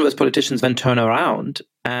 But often those politicians then turn around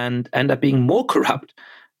and end up being more corrupt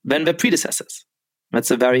than their predecessors.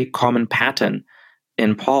 That's a very common pattern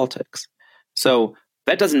in politics. So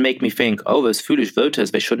that doesn't make me think, oh, those foolish voters,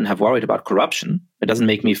 they shouldn't have worried about corruption. It doesn't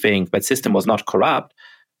make me think that system was not corrupt,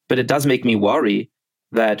 but it does make me worry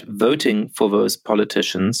that voting for those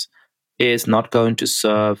politicians is not going to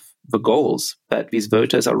serve the goals that these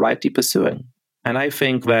voters are rightly pursuing. And I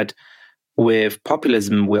think that with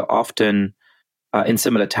populism, we're often in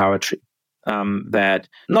similar territory. That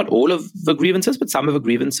not all of the grievances, but some of the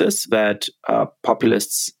grievances that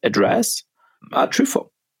populists address are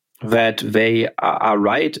truthful. That they are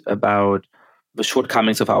right about the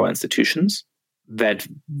shortcomings of our institutions, that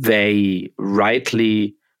they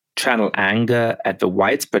rightly channel anger at the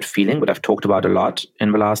widespread feeling that I've talked about a lot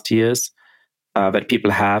in the last years, that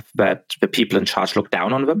people have, that the people in charge look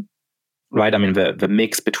down on them, right? I mean, the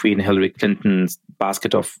mix between Hillary Clinton's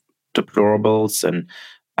basket of deplorables and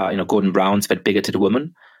Gordon Brown's that bigoted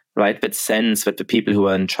woman, right? That sense that the people who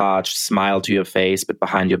are in charge smile to your face, but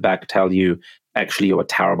behind your back tell you, actually, you're a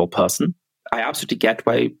terrible person. I absolutely get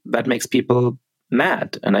why that makes people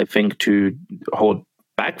mad. And I think to hold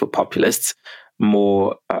back the populists,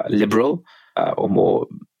 more liberal or more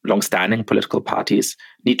long-standing political parties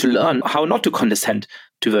need to learn how not to condescend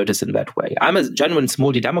to voters in that way. I'm a genuine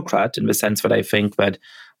small d Democrat in the sense that I think that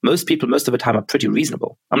most people, most of the time, are pretty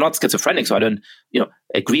reasonable. I'm not schizophrenic, so I don't,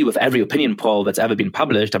 agree with every opinion poll that's ever been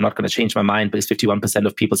published. I'm not going to change my mind because 51%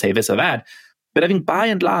 of people say this or that. But I think by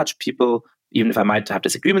and large, people, even if I might have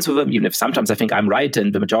disagreements with them, even if sometimes I think I'm right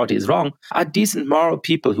and the majority is wrong, are decent, moral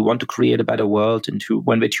people who want to create a better world and who,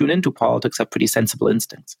 when they tune into politics, have pretty sensible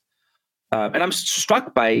instincts. And I'm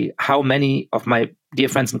struck by how many of my dear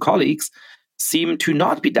friends and colleagues seem to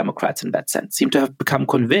not be Democrats in that sense, seem to have become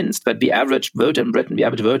convinced that the average voter in Britain, the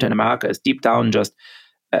average voter in America is deep down just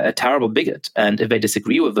a terrible bigot. And if they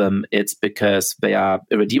disagree with them, it's because they are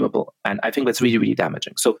irredeemable. And I think that's really, really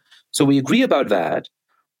damaging. So we agree about that.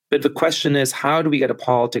 But the question is, how do we get a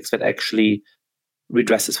politics that actually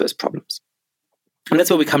redresses those problems? And that's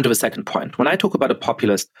where we come to the second point. When I talk about a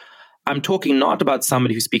populist, I'm talking not about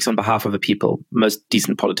somebody who speaks on behalf of the people. Most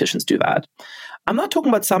decent politicians do that. I'm not talking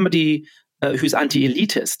about somebody who's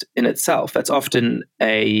anti-elitist in itself. That's often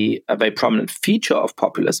a very prominent feature of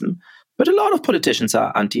populism. But a lot of politicians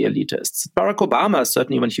are anti-elitists. Barack Obama,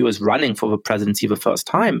 certainly when he was running for the presidency the first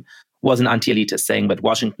time, was an anti-elitist, saying that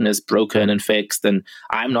Washington is broken and fixed, and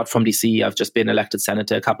I'm not from DC. I've just been elected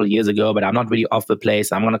senator a couple of years ago, but I'm not really off the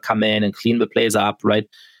place. I'm going to come in and clean the place up, right?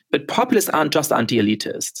 But populists aren't just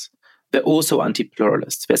anti-elitists. They're also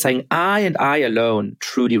anti-pluralists. They're saying, I and I alone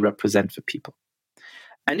truly represent the people.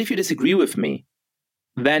 And if you disagree with me,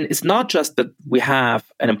 then it's not just that we have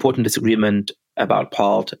an important disagreement about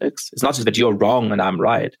politics. It's not just that you're wrong and I'm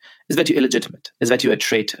right. It's that you're illegitimate. It's that you're a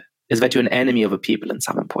traitor. It's that you're an enemy of the people in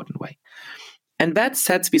some important way. And that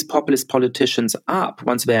sets these populist politicians up,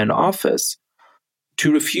 once they're in office,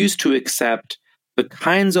 to refuse to accept the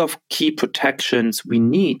kinds of key protections we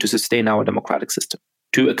need to sustain our democratic system,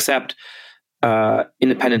 to accept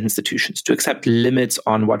independent institutions, to accept limits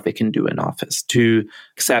on what they can do in office, to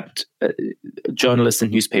accept journalists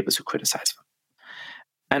and newspapers who criticize them.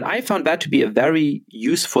 And I found that to be a very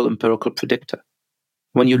useful empirical predictor.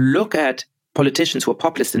 When you look at politicians who are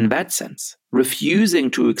populist in that sense,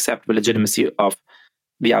 refusing to accept the legitimacy of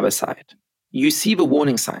the other side, you see the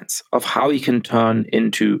warning signs of how you can turn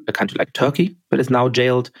into a country like Turkey, that has now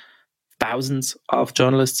jailed thousands of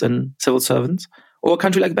journalists and civil servants, or a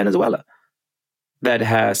country like Venezuela, that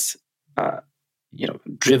has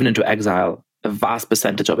driven into exile a vast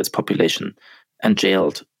percentage of its population and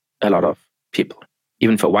jailed a lot of people.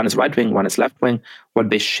 Even for one is right-wing, one is left-wing. What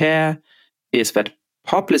they share is that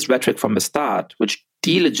populist rhetoric from the start, which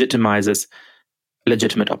delegitimizes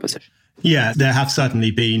legitimate opposition. Yeah, there have certainly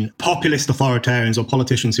been populist authoritarians or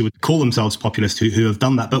politicians who would call themselves populist who have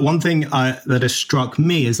done that. But one thing that has struck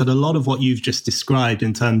me is that a lot of what you've just described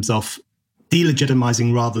in terms of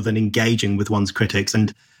delegitimizing rather than engaging with one's critics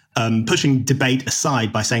and pushing debate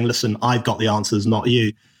aside by saying, listen, I've got the answers, not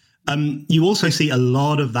you. You also see a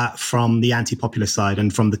lot of that from the anti-populist side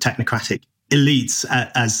and from the technocratic elites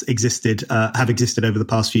have existed over the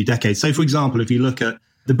past few decades. So, for example, if you look at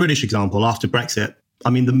the British example after Brexit, I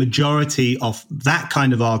mean, the majority of that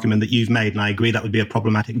kind of argument that you've made, and I agree that would be a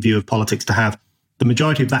problematic view of politics to have, the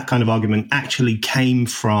majority of that kind of argument actually came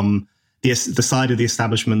from the side of the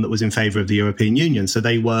establishment that was in favour of the European Union. So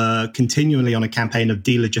they were continually on a campaign of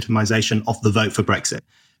delegitimization of the vote for Brexit.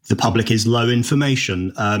 The public is low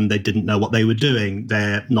information. They didn't know what they were doing.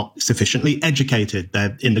 They're not sufficiently educated.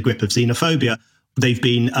 They're in the grip of xenophobia. They've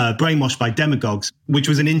been brainwashed by demagogues, which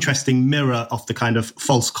was an interesting mirror of the kind of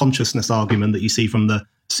false consciousness argument that you see from the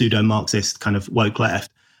pseudo-Marxist kind of woke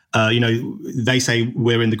left. They say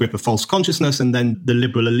we're in the grip of false consciousness, and then the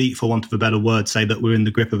liberal elite, for want of a better word, say that we're in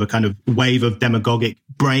the grip of a kind of wave of demagogic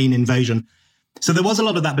brain invasion. So there was a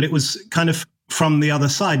lot of that, but it was kind of from the other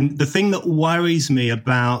side. The thing that worries me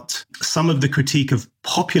about some of the critique of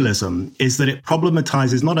populism is that it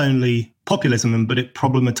problematizes not only populism, but it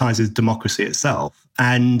problematizes democracy itself.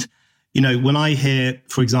 And, when I hear,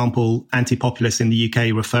 for example, anti-populists in the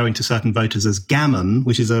UK referring to certain voters as gammon,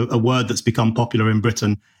 which is a word that's become popular in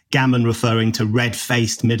Britain, gammon referring to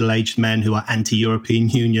red-faced middle-aged men who are anti-European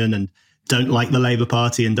Union and don't like the Labour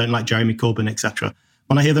Party and don't like Jeremy Corbyn, etc.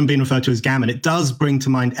 When I hear them being referred to as gammon, it does bring to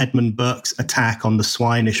mind Edmund Burke's attack on the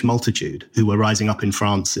swinish multitude who were rising up in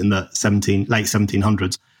France in the late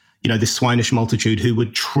 1700s. This swinish multitude who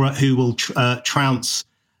will trounce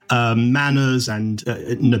manners and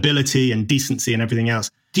nobility and decency and everything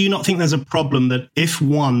else. Do you not think there's a problem that if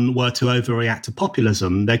one were to overreact to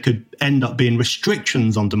populism, there could end up being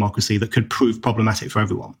restrictions on democracy that could prove problematic for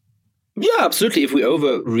everyone? Yeah, absolutely. If we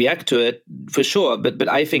overreact to it, for sure. But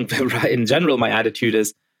I think in general, my attitude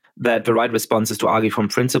is that the right response is to argue from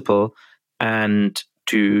principle and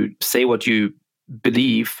to say what you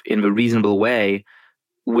believe in the reasonable way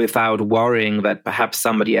without worrying that perhaps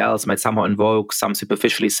somebody else might somehow invoke some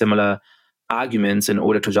superficially similar arguments in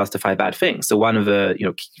order to justify bad things. So one of the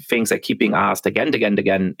things that keep being asked again and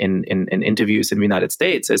again in interviews in the United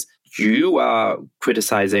States is, you are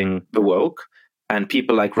criticizing the woke, and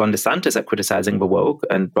people like Ron DeSantis are criticizing the woke,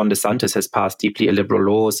 and Ron DeSantis has passed deeply illiberal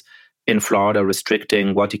laws in Florida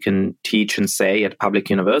restricting what he can teach and say at public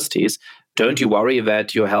universities. Don't you worry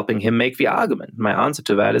that you're helping him make the argument? My answer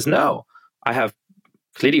to that is no. I have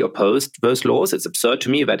clearly opposed those laws. It's absurd to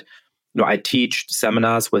me that I teach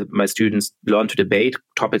seminars where my students learn to debate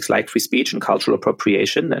topics like free speech and cultural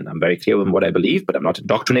appropriation, and I'm very clear on what I believe, but I'm not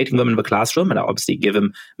indoctrinating them in the classroom, and I obviously give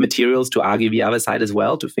them materials to argue the other side as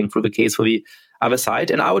well, to think through the case for the other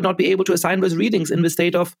side, and I would not be able to assign those readings in the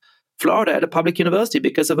state of Florida at a public university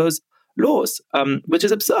because of those laws, which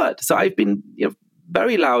is absurd. So I've been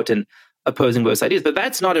very loud in opposing those ideas, but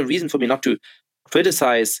that's not a reason for me not to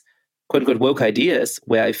criticize quote-unquote woke ideas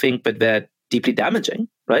where I think that they're deeply damaging,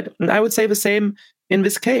 right? And I would say the same in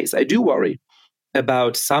this case. I do worry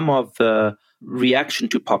about some of the reaction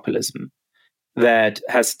to populism that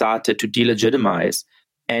has started to delegitimize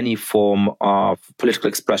any form of political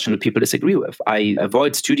expression that people disagree with. I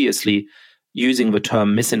avoid studiously using the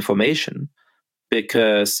term misinformation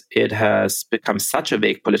because it has become such a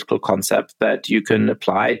vague political concept that you can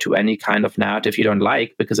apply to any kind of narrative you don't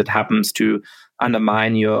like because it happens to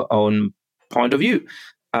undermine your own point of view.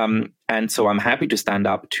 And so I'm happy to stand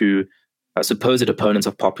up to supposed opponents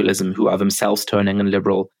of populism who are themselves turning and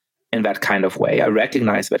liberal in that kind of way. I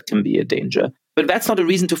recognize that can be a danger. But that's not a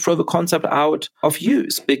reason to throw the concept out of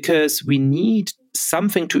use, because we need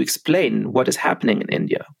something to explain what is happening in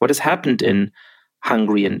India, what has happened in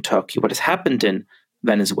Hungary and Turkey, what has happened in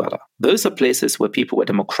Venezuela. Those are places where people were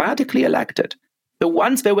democratically elected. But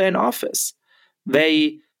once they were in office,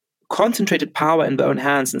 they concentrated power in their own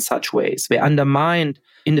hands in such ways. They undermined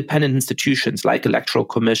independent institutions like electoral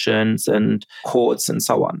commissions and courts and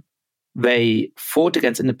so on. They fought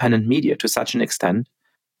against independent media to such an extent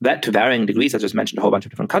that, to varying degrees, I just mentioned a whole bunch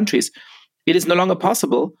of different countries, it is no longer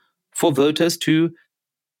possible for voters to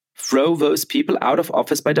throw those people out of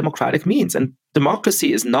office by democratic means. And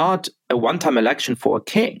democracy is not a one-time election for a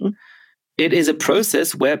king. It is a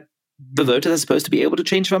process where the voters are supposed to be able to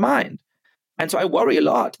change their mind. And so I worry a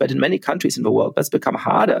lot that in many countries in the world, that's become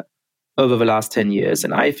harder over the last 10 years.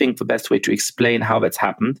 And I think the best way to explain how that's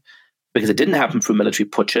happened, because it didn't happen through military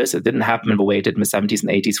putches, it didn't happen in the way it did in the 70s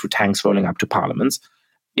and 80s through tanks rolling up to parliaments,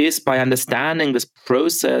 is by understanding this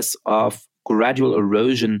process of gradual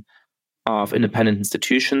erosion of independent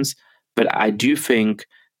institutions, but I do think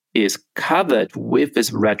is covered with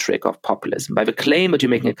this rhetoric of populism, by the claim that you're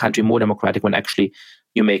making a country more democratic when actually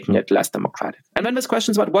you're making it less democratic. And then there's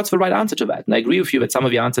questions about what's the right answer to that. And I agree with you that some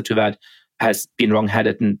of the answer to that has been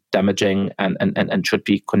wrong-headed and damaging and should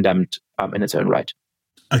be condemned in its own right.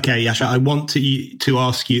 Okay, Yascha, I want to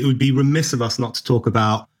ask you, it would be remiss of us not to talk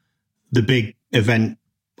about the big event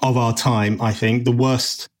of our time, I think, the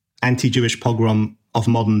worst anti-Jewish pogrom of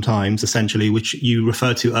modern times, essentially, which you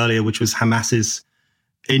referred to earlier, which was Hamas's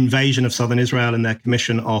invasion of southern Israel and their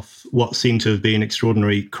commission of what seemed to have been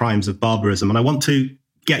extraordinary crimes of barbarism. And I want to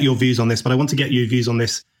get your views on this, but I want to get your views on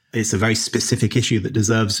this. It's a very specific issue that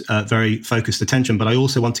deserves very focused attention, but I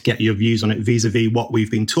also want to get your views on it vis-a-vis what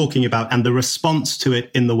we've been talking about and the response to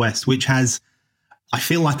it in the West, which has, I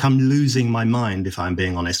feel like I'm losing my mind, if I'm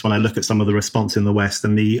being honest, when I look at some of the response in the West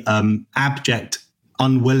and the abject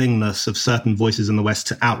unwillingness of certain voices in the West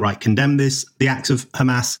to outright condemn the acts of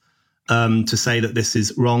Hamas, to say that this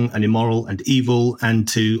is wrong and immoral and evil, and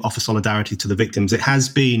to offer solidarity to the victims. It has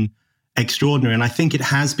been extraordinary, and I think it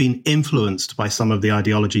has been influenced by some of the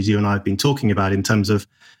ideologies you and I have been talking about in terms of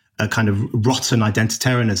a kind of rotten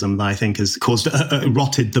identitarianism that I think has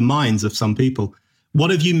rotted the minds of some people.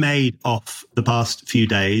 What have you made of the past few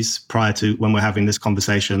days prior to when we're having this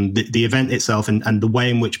conversation, the event itself and the way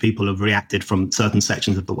in which people have reacted from certain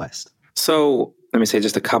sections of the West? So let me say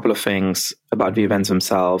just a couple of things about the events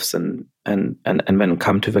themselves and then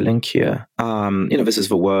come to the link here. This is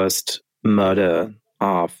the worst murder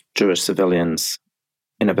of Jewish civilians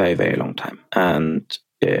in a very, very long time. And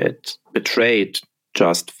it betrayed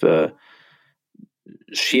just the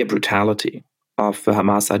sheer brutality of the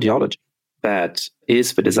Hamas ideology. That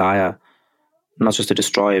is the desire not just to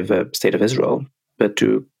destroy the state of Israel, but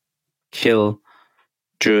to kill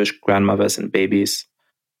Jewish grandmothers and babies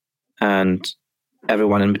and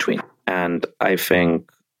everyone in between. And I think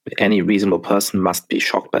any reasonable person must be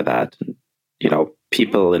shocked by that.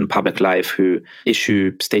 People in public life who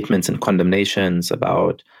issue statements and condemnations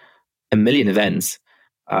about a million events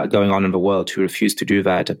going on in the world who refuse to do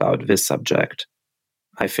that about this subject,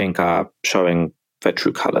 I think are showing their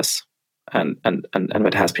true colors. And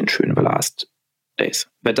that has been true in the last days.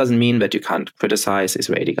 That doesn't mean that you can't criticize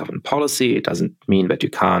Israeli government policy. It doesn't mean that you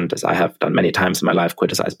can't, as I have done many times in my life,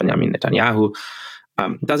 criticize Benjamin Netanyahu.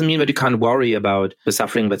 It doesn't mean that you can't worry about the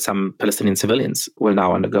suffering that some Palestinian civilians will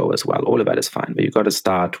now undergo as well. All of that is fine. But you've got to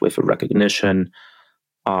start with a recognition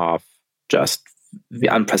of just the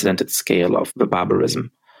unprecedented scale of the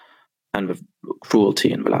barbarism and the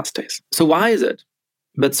cruelty in the last days. So why is it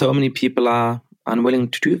that so many people are unwilling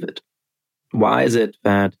to do that? Why is it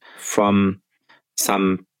that from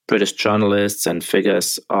some British journalists and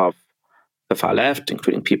figures of the far left,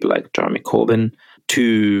 including people like Jeremy Corbyn,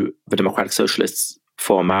 to the Democratic Socialists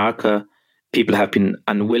for America, people have been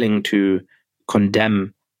unwilling to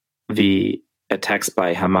condemn the attacks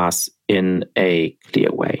by Hamas in a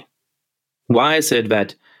clear way? Why is it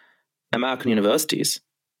that American universities,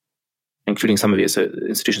 including some of the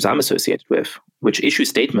institutions I'm associated with, which issue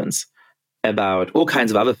statements about all kinds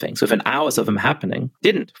of other things, within hours of them happening,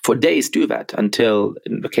 didn't for days do that until,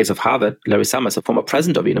 in the case of Harvard, Larry Summers, a former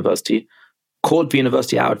president of the university, called the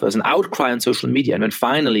university out. There was an outcry on social media, and then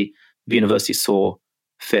finally the university saw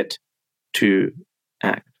fit to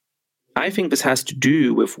act. I think this has to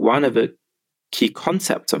do with one of the key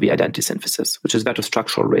concepts of the identity synthesis, which is that of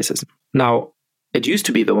structural racism. Now, it used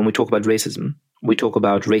to be that when we talk about racism, we talk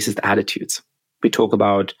about racist attitudes. We talk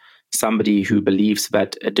about somebody who believes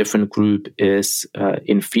that a different group is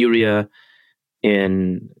inferior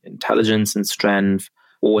in intelligence and strength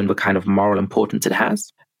or in the kind of moral importance it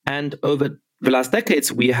has. And over the last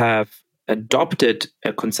decades, we have adopted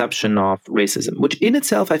a conception of racism, which in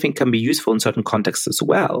itself I think can be useful in certain contexts as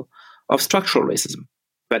well, of structural racism.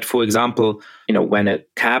 But for example, when a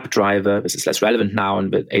cab driver, this is less relevant now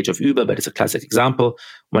in the age of Uber, but it's a classic example,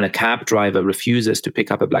 when a cab driver refuses to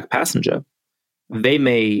pick up a black passenger, they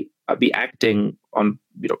may be acting on,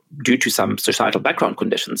 due to some societal background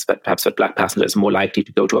conditions, that perhaps that black passenger is more likely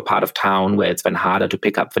to go to a part of town where it's then harder to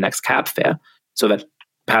pick up the next cab fare. So that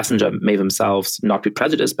passenger may themselves not be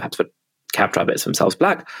prejudiced, perhaps the cab driver is themselves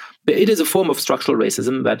black. But it is a form of structural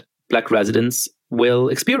racism that black residents will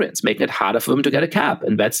experience, making it harder for them to get a cab.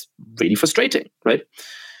 And that's really frustrating, right?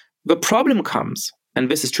 The problem comes, and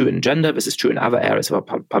this is true in gender, this is true in other areas of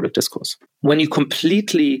our public discourse, when you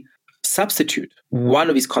completely substitute one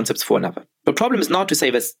of these concepts for another. The problem is not to say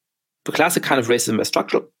that the classic kind of racism is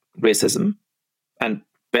structural racism, and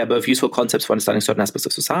they're both useful concepts for understanding certain aspects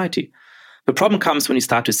of society. The problem comes when you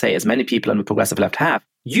start to say, as many people on the progressive left have,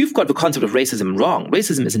 you've got the concept of racism wrong.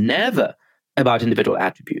 Racism is never about individual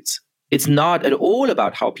attributes. It's not at all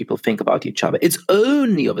about how people think about each other. It's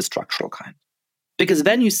only of a structural kind. Because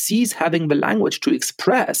then you cease having the language to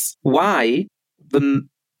express why the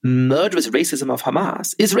murderous racism of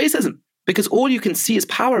Hamas is racism. Because all you can see is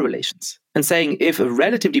power relations. And saying if a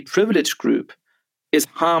relatively privileged group is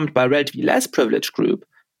harmed by a relatively less privileged group,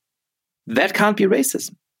 that can't be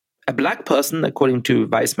racism. A black person, according to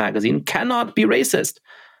Vice magazine, cannot be racist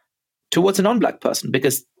towards a non-black person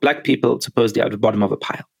because black people supposedly are at the bottom of a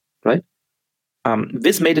pile, right?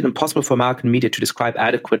 This made it impossible for American media to describe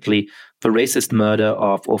adequately the racist murder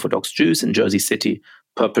of Orthodox Jews in Jersey City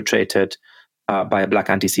perpetrated by a black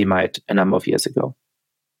anti-Semite a number of years ago.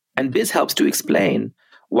 And this helps to explain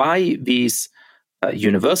why these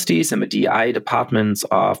universities and the DEI departments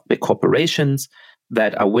of big corporations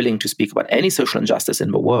that are willing to speak about any social injustice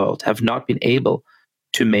in the world have not been able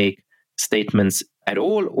to make statements at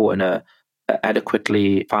all or in a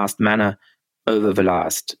adequately fast manner over the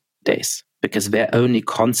last days, because their only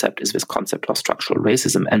concept is this concept of structural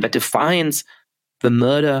racism, and that defines the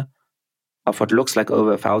murder of what looks like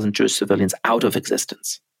over 1,000 Jewish civilians out of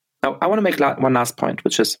existence. Now, I want to make one last point,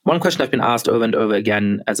 which is one question I've been asked over and over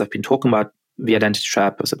again as I've been talking about the identity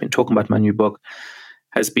trap, as I've been talking about my new book,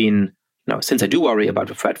 has been, since I do worry about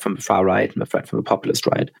the threat from the far right and the threat from the populist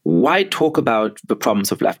right, why talk about the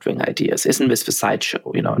problems of left-wing ideas? Isn't this the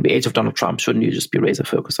sideshow? In the age of Donald Trump, shouldn't you just be razor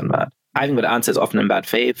focused on that? I think that answer is often in bad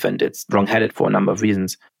faith and it's wrong-headed for a number of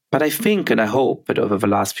reasons. But I think and I hope that over the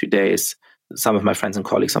last few days, some of my friends and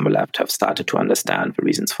colleagues on the left have started to understand the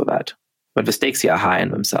reasons for that. But the stakes here are high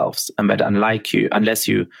in themselves, and that unless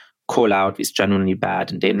you call out these genuinely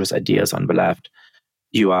bad and dangerous ideas on the left,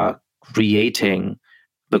 you are creating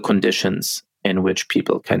the conditions in which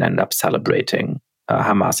people can end up celebrating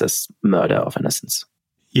Hamas's murder of innocents.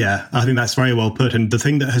 Yeah, I think that's very well put. And the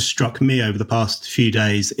thing that has struck me over the past few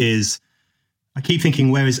days is I keep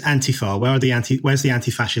thinking, where is Antifa? Where's the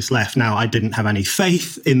anti-fascist left? Now, I didn't have any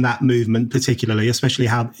faith in that movement particularly, especially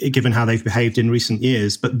given how they've behaved in recent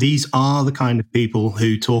years. But these are the kind of people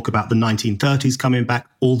who talk about the 1930s coming back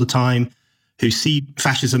all the time, who see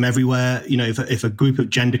fascism everywhere. If a group of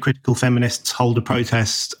gender-critical feminists hold a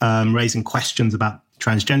protest raising questions about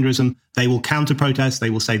transgenderism. They will counter-protest. They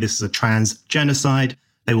will say this is a trans genocide.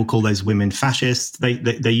 They will call those women fascists.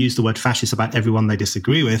 They use the word fascist about everyone they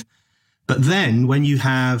disagree with. But then when you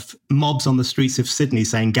have mobs on the streets of Sydney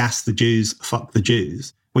saying gas the Jews, fuck the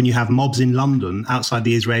Jews, when you have mobs in London outside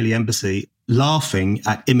the Israeli embassy laughing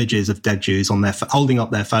at images of dead Jews on their holding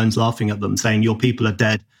up their phones, laughing at them, saying your people are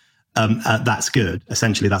dead, that's good.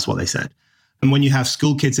 Essentially, that's what they said. And when you have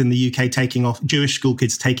school kids in the UK Jewish school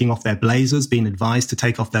kids taking off their blazers, being advised to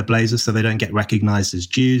take off their blazers so they don't get recognized as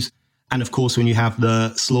Jews. And of course, when you have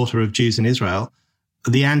the slaughter of Jews in Israel,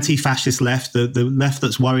 the anti-fascist left, the left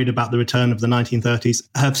that's worried about the return of the 1930s,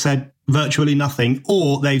 have said virtually nothing,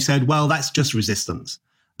 or they've said, well, that's just resistance.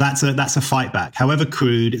 That's a fight back. However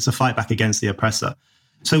crude, it's a fight back against the oppressor.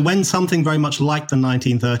 So when something very much like the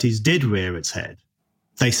 1930s did rear its head,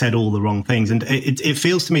 they said all the wrong things. And it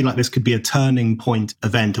feels to me like this could be a turning point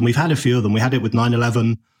event. And we've had a few of them. We had it with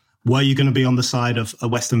 9/11. Were you going to be on the side of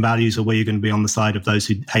Western values, or were you going to be on the side of those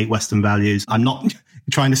who hate Western values? I'm not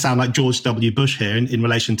trying to sound like George W. Bush here in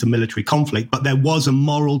relation to military conflict, but there was a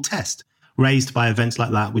moral test raised by events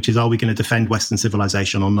like that, which is, are we going to defend Western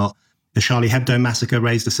civilization or not? The Charlie Hebdo massacre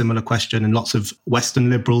raised a similar question, and lots of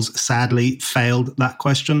Western liberals sadly failed that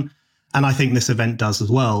question. And I think this event does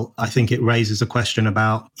as well. I think it raises a question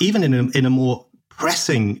about, even in a more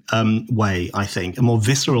pressing way, I think, a more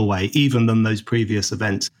visceral way, even than those previous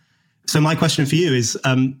events. So my question for you is,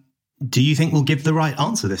 do you think we'll give the right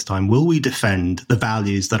answer this time? Will we defend the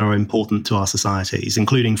values that are important to our societies,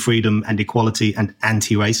 including freedom and equality and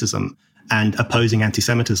anti-racism and opposing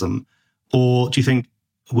anti-Semitism? Or do you think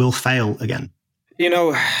we'll fail again? You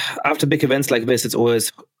know, after big events like this, it's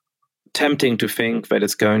always tempting to think that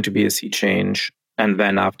it's going to be a sea change. And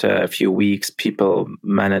then after a few weeks, people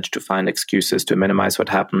manage to find excuses to minimize what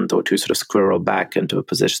happened or to sort of squirrel back into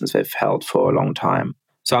positions they've held for a long time.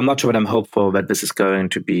 So I'm not sure that I'm hopeful that this is going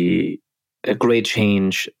to be a great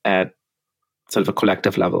change at sort of a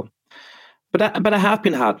collective level. But I have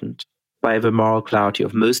been heartened by the moral clarity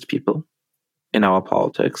of most people in our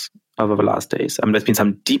politics over the last days. I mean, there's been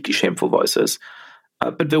some deeply shameful voices,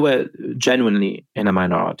 but they were genuinely in a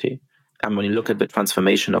minority. And when you look at the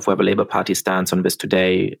transformation of where the Labour Party stands on this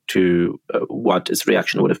today to what its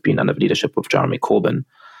reaction would have been under the leadership of Jeremy Corbyn,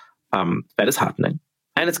 that is heartening.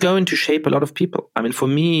 And it's going to shape a lot of people. I mean, for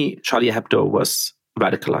me, Charlie Hebdo was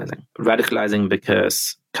radicalizing. Radicalizing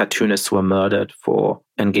because cartoonists were murdered for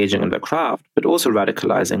engaging in their craft, but also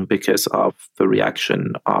radicalizing because of the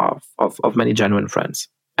reaction of many genuine friends.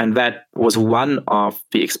 And that was one of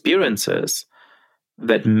the experiences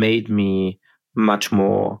that made me much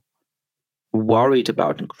more worried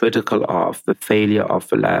about and critical of the failure of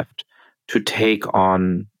the left to take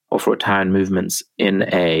on authoritarian movements in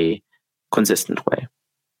a consistent way.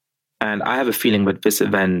 And I have a feeling that this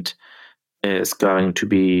event is going to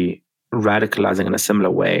be radicalizing in a similar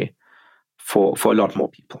way for a lot more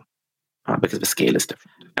people because the scale is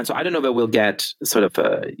different. And so I don't know that we'll get sort of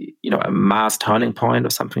a mass turning point or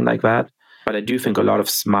something like that. But I do think a lot of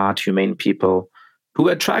smart, humane people who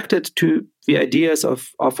were attracted to the ideas of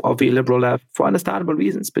the liberal left for understandable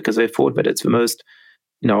reasons, because they thought that it's the most,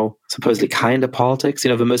 supposedly kinder politics,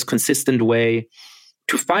 the most consistent way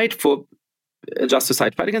to fight for a just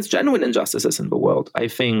society, fight against genuine injustices in the world. I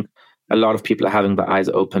think a lot of people are having their eyes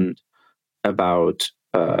opened about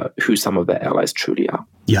who some of their allies truly are.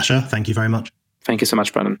 Yascha, thank you very much. Thank you so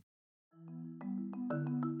much, Brennan.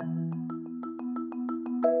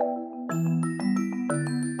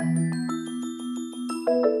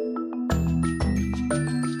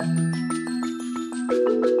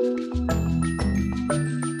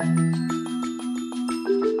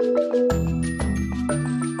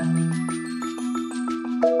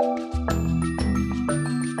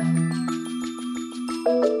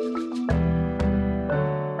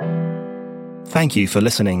 Thank you for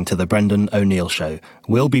listening to The Brendan O'Neill Show.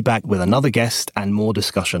 We'll be back with another guest and more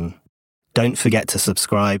discussion. Don't forget to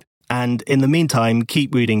subscribe. And in the meantime,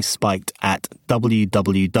 keep reading Spiked at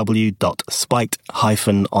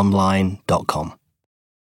www.spiked-online.com.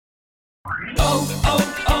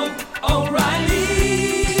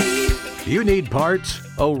 O'Reilly! You need parts?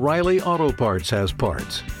 O'Reilly Auto Parts has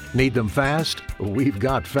parts. Need them fast? We've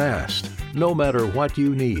got fast. No matter what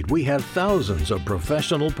you need, we have thousands of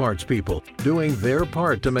professional parts people doing their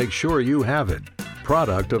part to make sure you have it.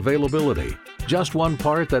 Product availability. Just one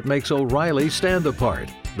part that makes O'Reilly stand apart.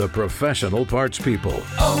 The professional parts people.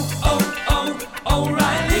 O'Reilly!